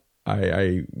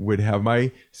 I would have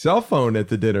my cell phone at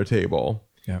the dinner table.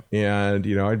 Yeah. And,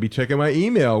 I'd be checking my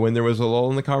email when there was a lull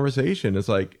in the conversation. It's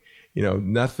like,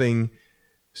 nothing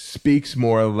speaks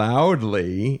more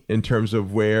loudly in terms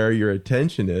of where your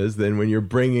attention is than when you're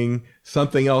bringing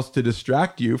something else to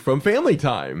distract you from family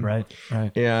time. Right.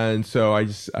 And so I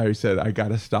said, I got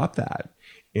to stop that.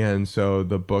 And so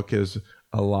the book is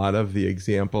a lot of the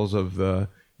examples of the,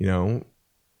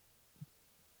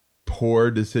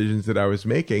 poor decisions that I was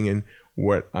making and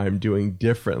what I'm doing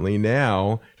differently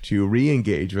now to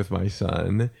re-engage with my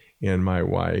son and my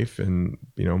wife and,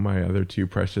 my other two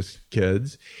precious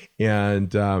kids.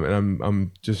 And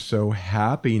I'm just so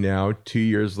happy now, 2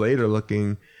 years later,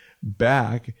 looking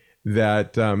back,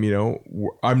 that,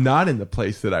 I'm not in the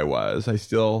place that I was. I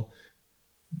still,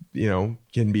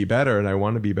 can be better, and I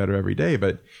want to be better every day,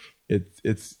 but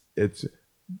it's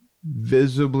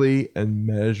visibly and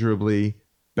measurably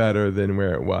better than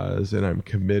where it was. And I'm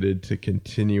committed to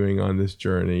continuing on this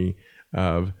journey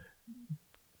of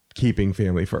keeping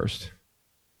family first.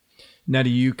 Now, do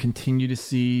you continue to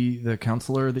see the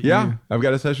counselor that I've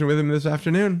got a session with him this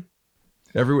afternoon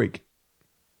every week.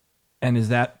 And is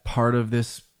that part of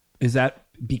this? Is that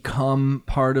become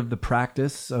part of the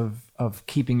practice of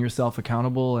keeping yourself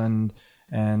accountable and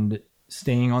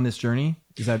staying on this journey?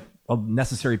 Is that a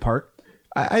necessary part?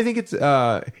 I think it's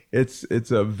a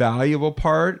valuable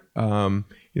part.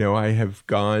 I have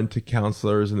gone to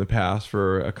counselors in the past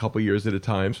for a couple years at a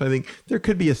time. So I think there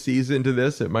could be a season to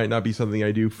this. It might not be something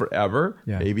I do forever.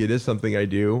 Yeah. Maybe it is something I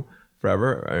do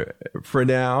forever. For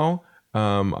now,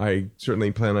 I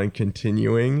certainly plan on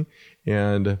continuing.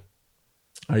 And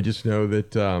I just know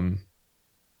that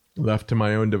left to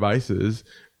my own devices,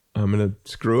 I'm going to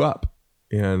screw up.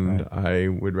 And right. I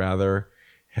would rather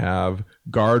have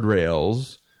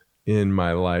guardrails in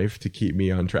my life to keep me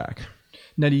on track.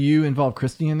 Now, do you involve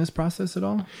Christy in this process at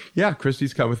all? Yeah,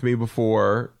 Christy's come with me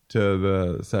before to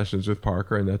the sessions with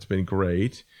Parker, and that's been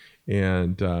great.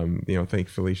 And,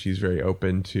 thankfully she's very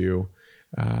open to,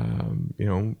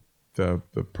 the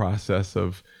process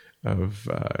of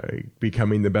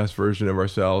becoming the best version of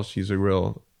ourselves. She's a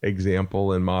real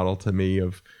example and model to me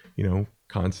of,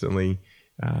 constantly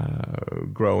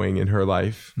growing in her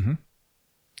life. Mm-hmm.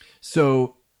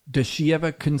 So does she have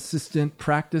a consistent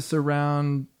practice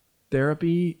around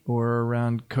therapy or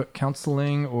around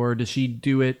counseling, or does she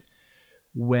do it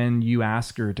when you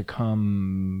ask her to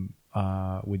come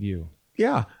with you?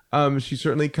 Yeah, she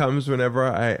certainly comes whenever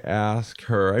I ask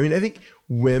her. I mean, I think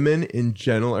women in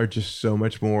general are just so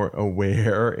much more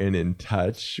aware and in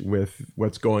touch with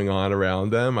what's going on around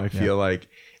them. I feel like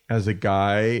as a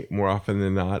guy, more often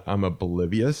than not, I'm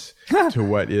oblivious to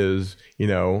what is,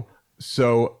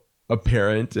 so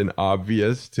apparent and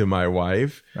obvious to my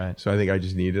wife. Right. So I think I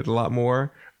just need it a lot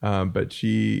more. But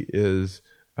she is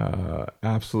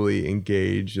absolutely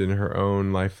engaged in her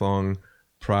own lifelong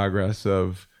progress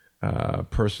of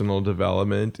personal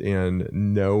development, and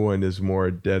no one is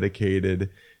more dedicated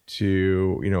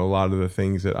to, a lot of the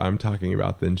things that I'm talking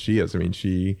about than she is. I mean,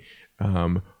 she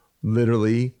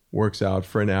literally works out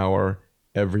for an hour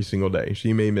every single day.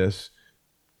 She may miss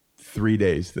 3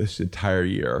 days this entire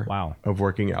year of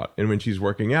working out. And when she's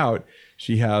working out,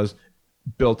 she has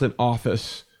built an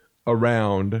office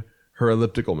around her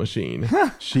elliptical machine.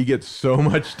 She gets so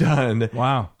much done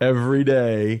every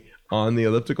day on the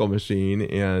elliptical machine.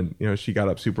 And, she got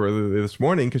up super early this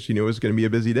morning because she knew it was going to be a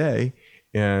busy day.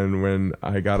 And when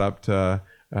I got up to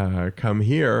come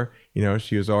here,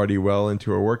 she was already well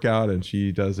into her workout, and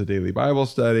she does a daily Bible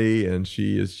study, and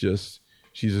she's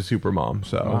a super mom.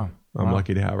 So I'm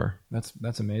lucky to have her.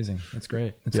 That's amazing. That's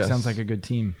great. It sounds like a good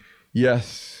team.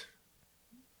 Yes.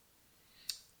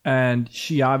 And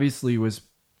she obviously was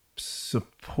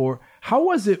support. How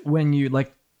was it when you,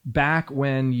 back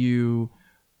when you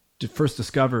first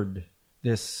discovered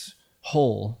this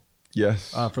hole?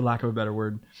 Yes. For lack of a better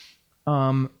word.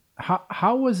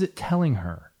 How was it telling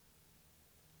her?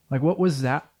 What was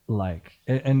that like?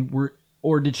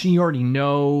 Or did she already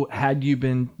know? Had you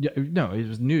been? No, it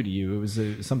was new to you. It was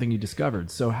something you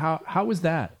discovered. So how was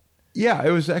that? Yeah,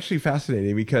 it was actually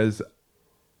fascinating because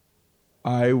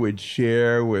I would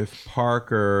share with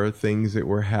Parker things that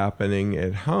were happening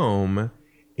at home,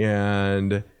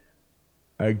 and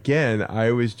again,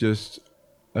 I was just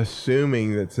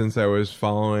assuming that since I was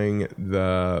following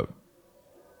the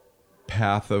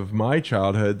path of my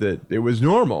childhood, that it was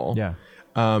normal. Yeah.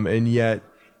 And yet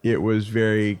it was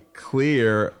very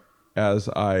clear as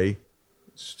I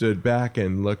stood back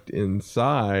and looked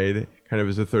inside, kind of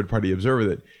as a third-party observer,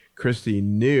 that Christy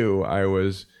knew I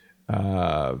was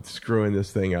screwing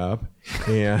this thing up,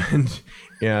 and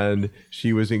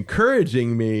she was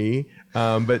encouraging me.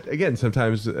 But again,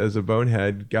 sometimes as a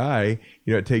bonehead guy,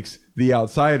 it takes the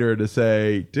outsider to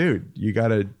say, dude, you got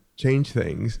to change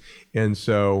things. And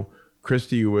so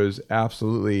Christy was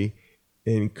absolutely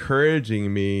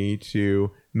encouraging me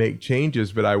to make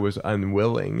changes, but I was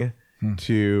unwilling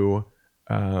to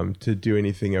do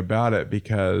anything about it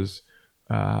because,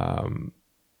 again,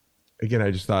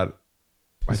 I just thought,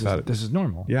 this is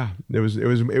normal. Yeah, it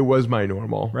was my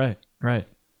normal. Right.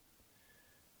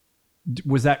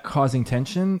 Was that causing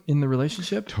tension in the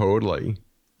relationship? Totally.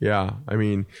 Yeah. I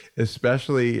mean,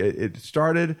 especially it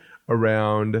started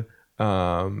around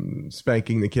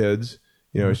spanking the kids.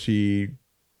 She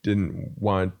didn't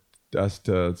want us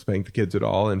to spank the kids at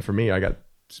all. And for me, I got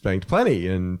spanked plenty,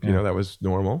 and that was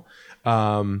normal.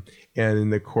 And in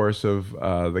the course of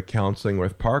the counseling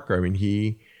with Parker, I mean,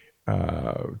 he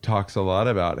talks a lot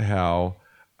about how,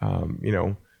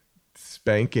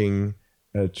 spanking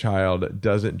a child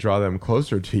doesn't draw them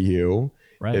closer to you.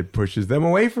 Right. It pushes them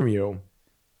away from you.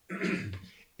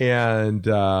 And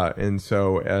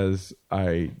so as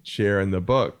I share in the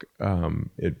book,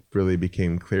 it really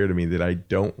became clear to me that I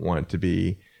don't want to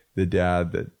be the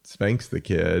dad that spanks the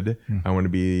kid. I want to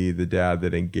be the dad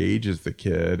that engages the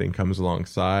kid and comes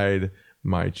alongside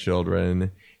my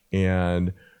children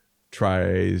and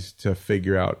tries to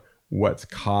figure out what's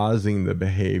causing the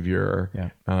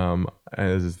behavior,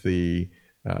 as the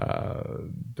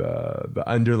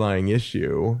underlying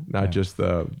issue, not just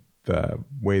the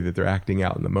way that they're acting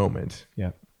out in the moment.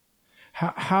 Yeah.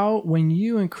 How when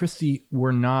you and Christy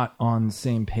were not on the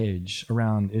same page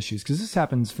around issues, because this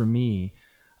happens for me,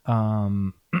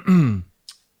 because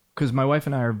my wife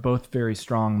and I are both very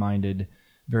strong-minded,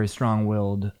 very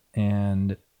strong-willed,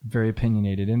 and very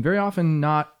opinionated, and very often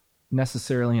not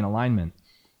necessarily in alignment.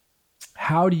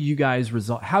 How do you guys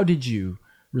resolve? How did you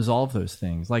resolve those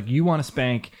things? You want to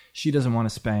spank, she doesn't want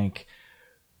to spank.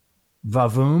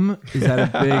 Vavoom? Is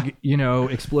that a big,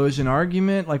 explosion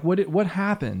argument? What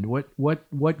happened?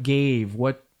 What gave?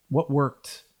 What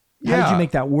worked? How did you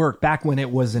make that work back when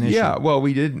it was an issue? Yeah, well,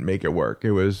 we didn't make it work.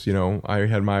 It was, I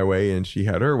had my way and she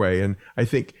had her way. And I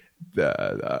think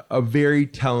a very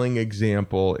telling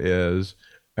example is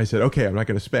I said, okay, I'm not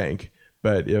going to spank,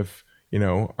 But if,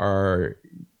 our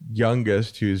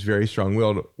youngest, who's very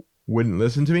strong-willed, wouldn't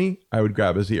listen to me, I would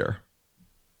grab his ear.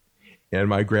 And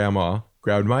my grandma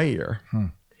grabbed my ear.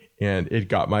 And it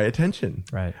got my attention.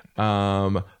 Right.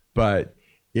 But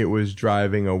it was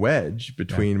driving a wedge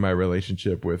between my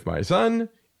relationship with my son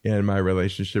and my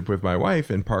relationship with my wife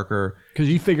and Parker. Because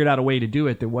you figured out a way to do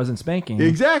it that wasn't spanking.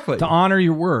 Exactly. To honor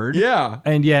your word. Yeah.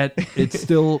 And yet it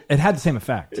had the same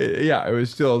effect. It was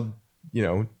still,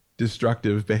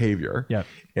 destructive behavior. Yeah.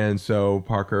 And so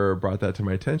Parker brought that to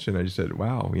my attention. I just said,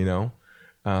 wow,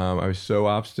 I was so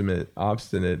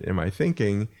obstinate in my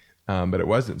thinking, but it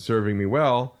wasn't serving me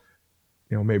well.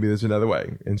 Maybe there's another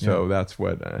way. And so that's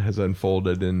what has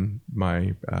unfolded in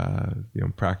my,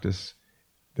 practice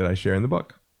that I share in the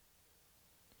book.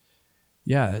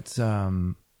 Yeah, it's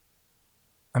I'm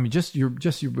just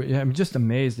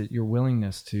amazed at your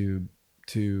willingness to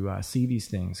see these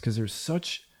things, because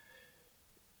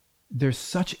there's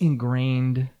such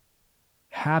ingrained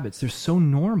habits. They're so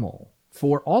normal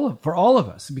for all of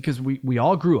us, because we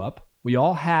all grew up, we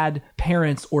all had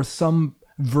parents or some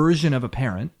version of a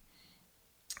parent,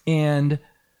 and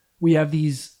we have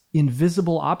these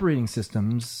invisible operating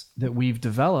systems that we've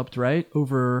developed, right,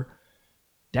 over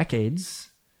decades,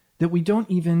 that we don't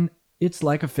even, it's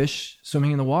like a fish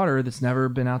swimming in the water that's never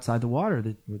been outside the water.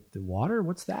 The water,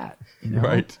 what's that?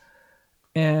 Right.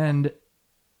 And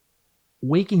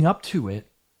waking up to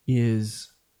it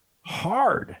is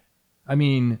hard. I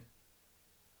mean,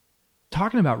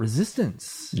 talking about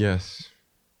resistance. Yes.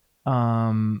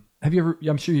 Have you ever,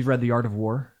 I'm sure you've read The Art of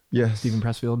War. Yes. Stephen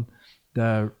Pressfield.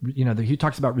 He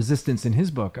talks about resistance in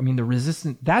his book. I mean, the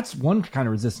resistance, that's one kind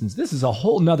of resistance. This is a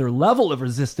whole nother level of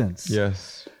resistance.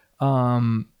 Yes.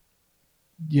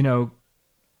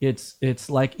 It's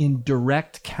like in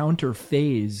direct counter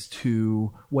phase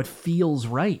to what feels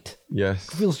right. Yes.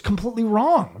 It feels completely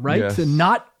wrong, right? Yes. To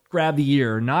not grab the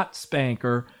ear, not spank,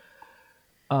 or,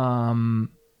 have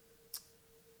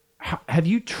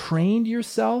you trained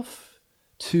yourself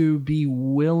to be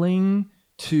willing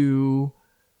to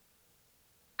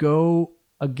go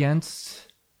against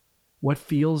what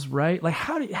feels right? Like,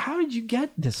 how did you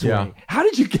get this way? How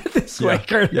did you get this way,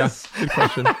 Curtis? Yeah, good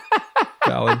question.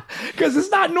 Valid. Because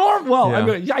it's not normal.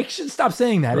 Well, I should stop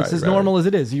saying that. It's as normal as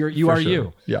it is. You are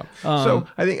you. Yeah. So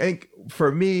I think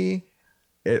for me,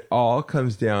 it all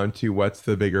comes down to what's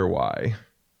the bigger why.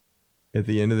 At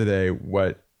the end of the day,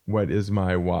 what is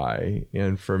my why?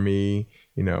 And for me,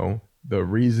 the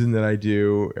reason that I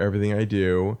do everything I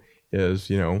do is,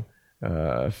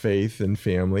 faith and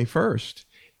family first.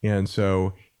 And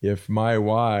so if my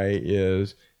why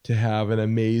is to have an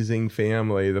amazing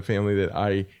family, the family that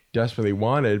I desperately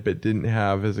wanted but didn't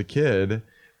have as a kid,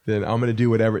 then I'm going to do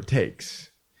whatever it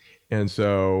takes. And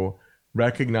so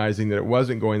recognizing that it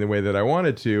wasn't going the way that I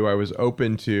wanted to, I was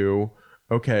open to,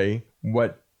 okay,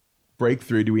 what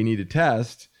breakthrough do we need to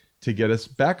test to get us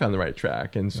back on the right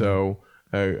track? And so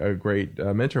a great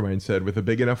mentor of mine said, with a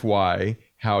big enough why,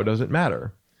 how does it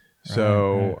matter?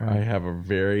 So I have a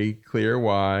very clear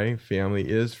why. Family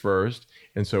is first.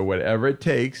 And so whatever it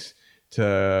takes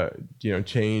to,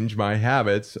 change my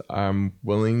habits, I'm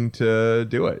willing to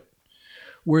do it.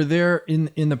 Were there,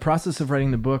 in the process of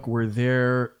writing the book, were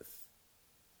there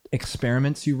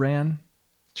experiments you ran?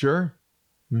 Sure.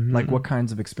 Mm-hmm. Like what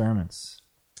kinds of experiments?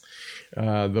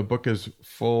 The book is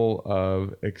full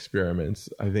of experiments.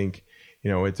 I think,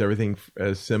 it's everything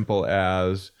as simple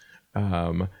as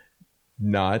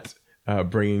not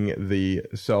bringing the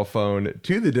cell phone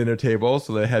to the dinner table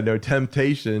so that I had no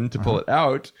temptation to pull it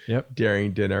out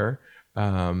during dinner.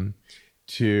 And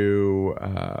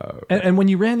when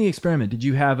you ran the experiment, did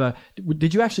you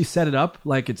actually set it up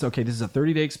like it's okay, this is a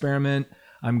 30-day experiment,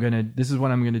 this is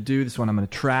what I'm gonna do, this is what I'm gonna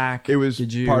track? It was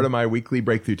part of my weekly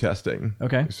breakthrough testing.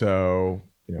 Okay. So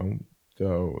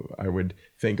so I would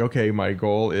think, okay, my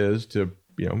goal is to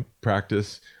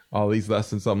practice all these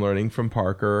lessons I'm learning from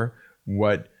Parker.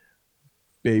 What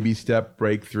baby step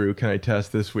breakthrough can I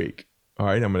test this week? All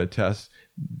right, I'm going to test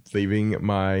leaving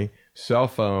my cell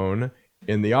phone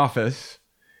in the office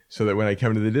so that when I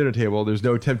come to the dinner table, there's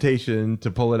no temptation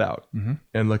to pull it out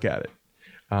and look at it.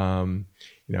 The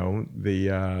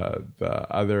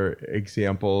other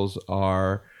examples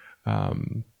are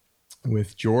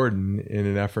with Jordan, in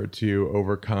an effort to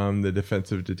overcome the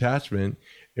defensive detachment,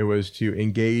 it was to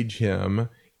engage him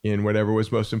in whatever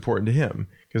was most important to him.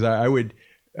 Because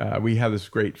we have this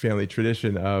great family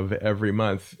tradition of every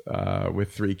month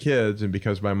with 3 kids, and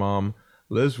because my mom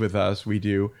lives with us, we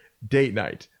do date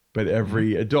night. But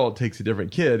every adult takes a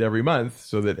different kid every month,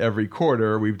 so that every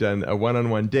quarter we've done a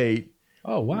one-on-one date.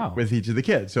 Oh, wow. With each of the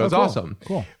kids. So it's cool. awesome.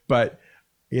 Cool. But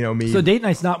me. So date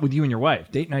night's not with you and your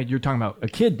wife. Date night, you're talking about a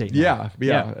kid date night.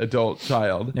 Yeah. Adult,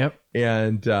 child. Yep.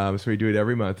 And so we do it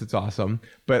every month. It's awesome.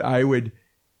 But I would,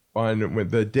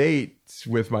 with the dates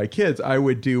with my kids, I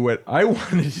would do what I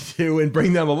wanted to do and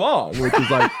bring them along, which is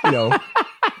like,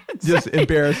 just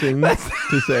embarrassing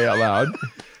to say out loud.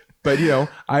 But,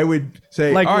 I would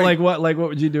say, like what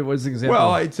would you do? What's the example?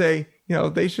 Well, I'd say,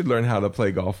 they should learn how to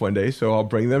play golf one day. So I'll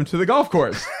bring them to the golf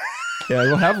course. And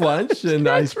we'll have lunch and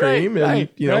ice cream and,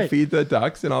 feed the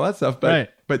ducks and all that stuff.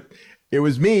 But it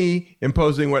was me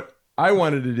imposing what I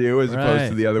wanted to do as opposed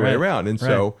to the other way around. And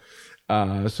so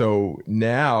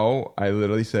now I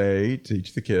literally say to each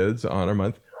of the kids on our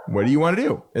month, what do you want to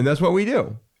do? And that's what we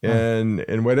do.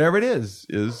 And whatever it is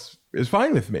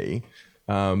fine with me.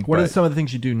 What are some of the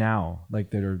things you do now,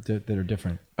 like that are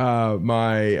different?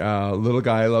 My little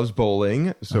guy loves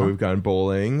bowling, so we've gone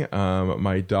bowling.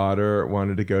 My daughter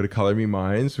wanted to go to Color Me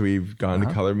Mine, so we've gone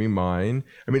to Color Me Mine.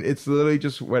 I mean, it's literally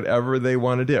just whatever they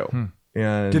want to do.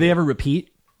 And do they ever repeat?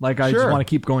 Like, I just want to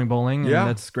keep going bowling, and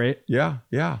that's great. Yeah.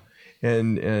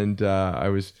 And I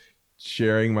was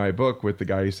sharing my book with the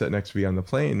guy who sat next to me on the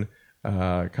plane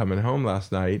coming home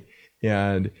last night,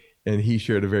 and he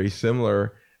shared a very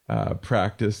similar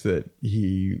practice that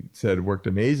he said worked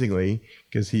amazingly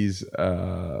because he's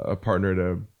a partner at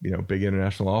a big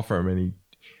international law firm, and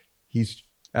he's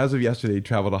as of yesterday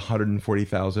traveled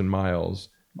 140,000 miles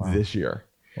this year.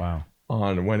 Wow.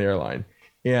 On one airline.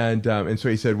 And so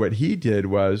he said what he did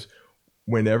was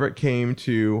whenever it came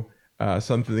to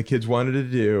something the kids wanted to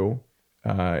do,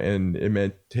 and it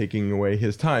meant taking away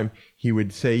his time, he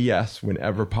would say yes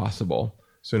whenever possible.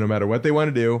 So no matter what they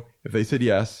want to do, if they said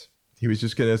yes, he was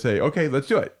just going to say, okay, let's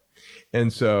do it.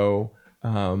 And so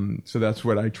that's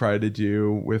what I try to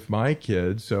do with my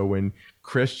kids. So when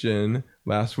Christian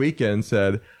last weekend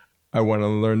said, I want to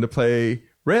learn to play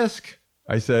Risk,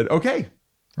 I said, okay,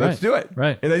 let's do it.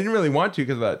 Right. And I didn't really want to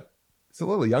because I thought it's a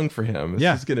little young for him.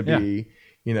 This is going to be,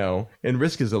 and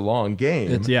Risk is a long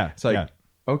game. It's like,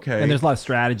 okay. And there's a lot of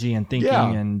strategy and thinking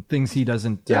and things he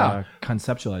doesn't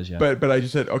conceptualize yet. But I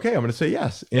just said, okay, I'm going to say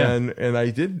yes. And I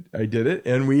did it,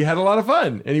 and we had a lot of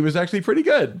fun, and he was actually pretty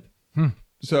good.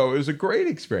 So it was a great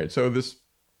experience. So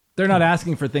they're not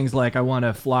asking for things like, I want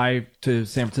to fly to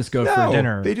San Francisco for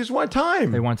dinner. They just want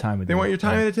time. They want time with you. They want your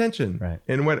time and attention. Right.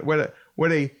 And what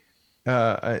a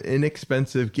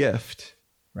inexpensive gift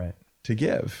to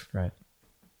give. Right.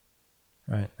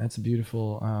 That's a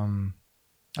beautiful,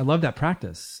 I love that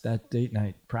practice, that date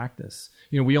night practice.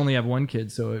 We only have one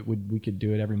kid, so we could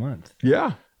do it every month.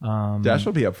 Yeah. Dash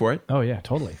will be up for it. Oh yeah,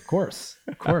 totally. Of course.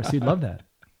 He'd love that.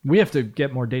 We have to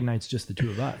get more date nights, just the two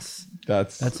of us.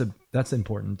 That's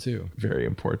important too. Very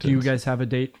important. Do you guys have a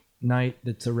date night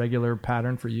that's a regular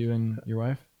pattern for you and your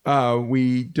wife?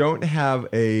 We don't have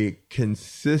a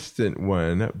consistent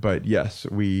one, but yes,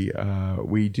 we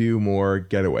do more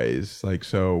getaways. Like,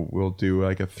 so we'll do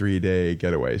like a 3-day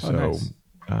getaway. Nice.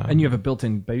 And you have a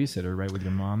built-in babysitter, right, with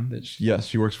your mom? Yes,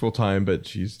 she works full-time, but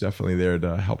she's definitely there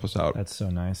to help us out. That's so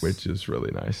nice. Which is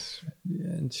really nice.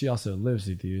 Yeah, and she also lives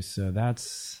with you, so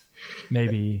that's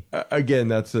maybe... Again,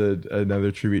 that's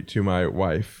another tribute to my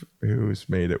wife, who's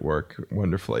made it work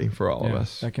wonderfully for all of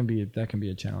us. That can be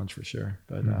a challenge for sure.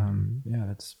 But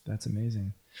that's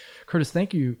amazing. Curtis,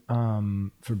 thank you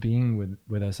for being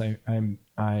with us.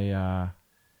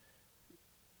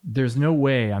 There's no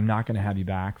way I'm not going to have you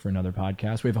back for another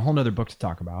podcast. We have a whole nother book to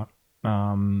talk about.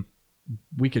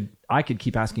 I could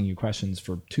keep asking you questions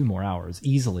for 2 more hours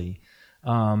easily.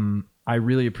 I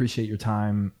really appreciate your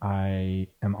time. I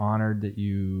am honored that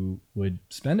you would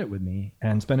spend it with me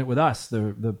and spend it with us,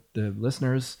 the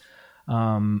listeners.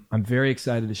 I'm very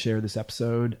excited to share this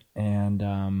episode, and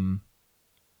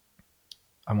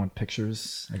I want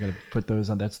pictures. I got to put those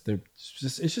on.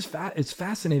 It's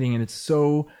fascinating, and it's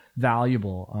so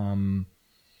valuable.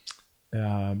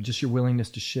 Just your willingness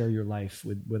to share your life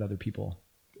with other people.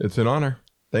 It's an honor.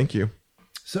 Thank you.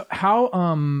 So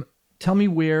tell me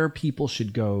where people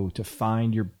should go to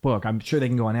find your book. I'm sure they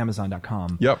can go on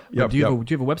Amazon.com. Yep. Do you have a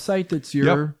website that's your...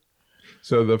 Yep.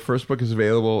 So the first book is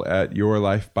available at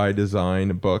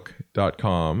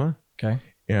yourlifebydesignbook.com. Okay.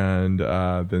 And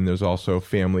then there's also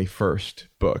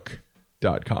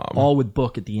familyfirstbook.com. All with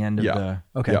book at the end of the...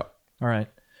 Okay. Yep. All right.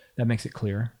 That makes it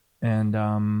clear.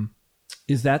 And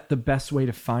is that the best way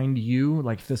to find you?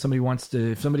 Like if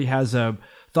somebody has a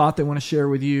thought they want to share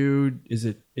with you,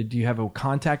 do you have a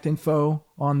contact info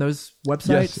on those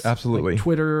websites? Yes, absolutely. Like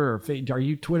Twitter or are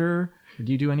you Twitter?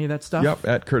 Do you do any of that stuff? Yep,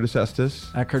 at Curtis Estes.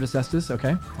 At Curtis Estes,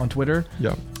 okay. On Twitter?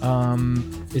 Yep.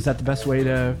 Is that the best way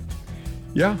to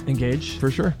engage?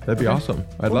 For sure. That'd be awesome.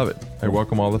 I'd love it. I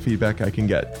welcome all the feedback I can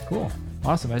get. Cool.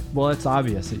 Awesome. Well, it's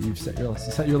obvious that you've set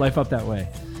your life up that way.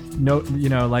 No,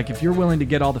 like if you're willing to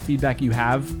get all the feedback you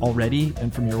have already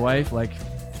and from your wife, like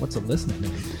what's a listening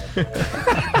to?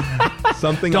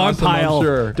 Something dog awesome, pile. I'm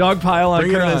sure. Dog pile on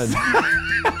Bring Curtis. it on.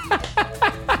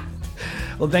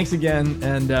 Well, thanks again,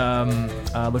 and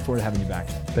look forward to having you back.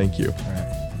 Thank you. All right.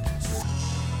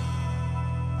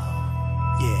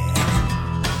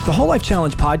 The Whole Life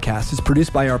Challenge podcast is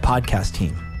produced by our podcast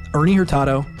team, Ernie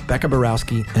Hurtado, Becca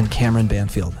Borowski, and Cameron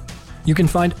Banfield. You can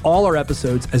find all our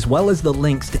episodes as well as the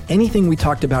links to anything we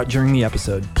talked about during the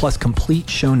episode, plus complete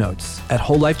show notes at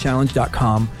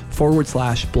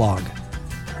wholelifechallenge.com/blog.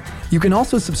 You can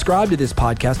also subscribe to this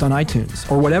podcast on iTunes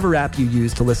or whatever app you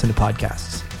use to listen to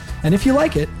podcasts. And if you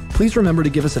like it, please remember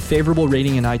to give us a favorable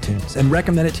rating in iTunes and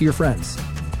recommend it to your friends.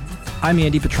 I'm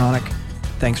Andy Petronic.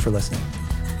 Thanks for listening.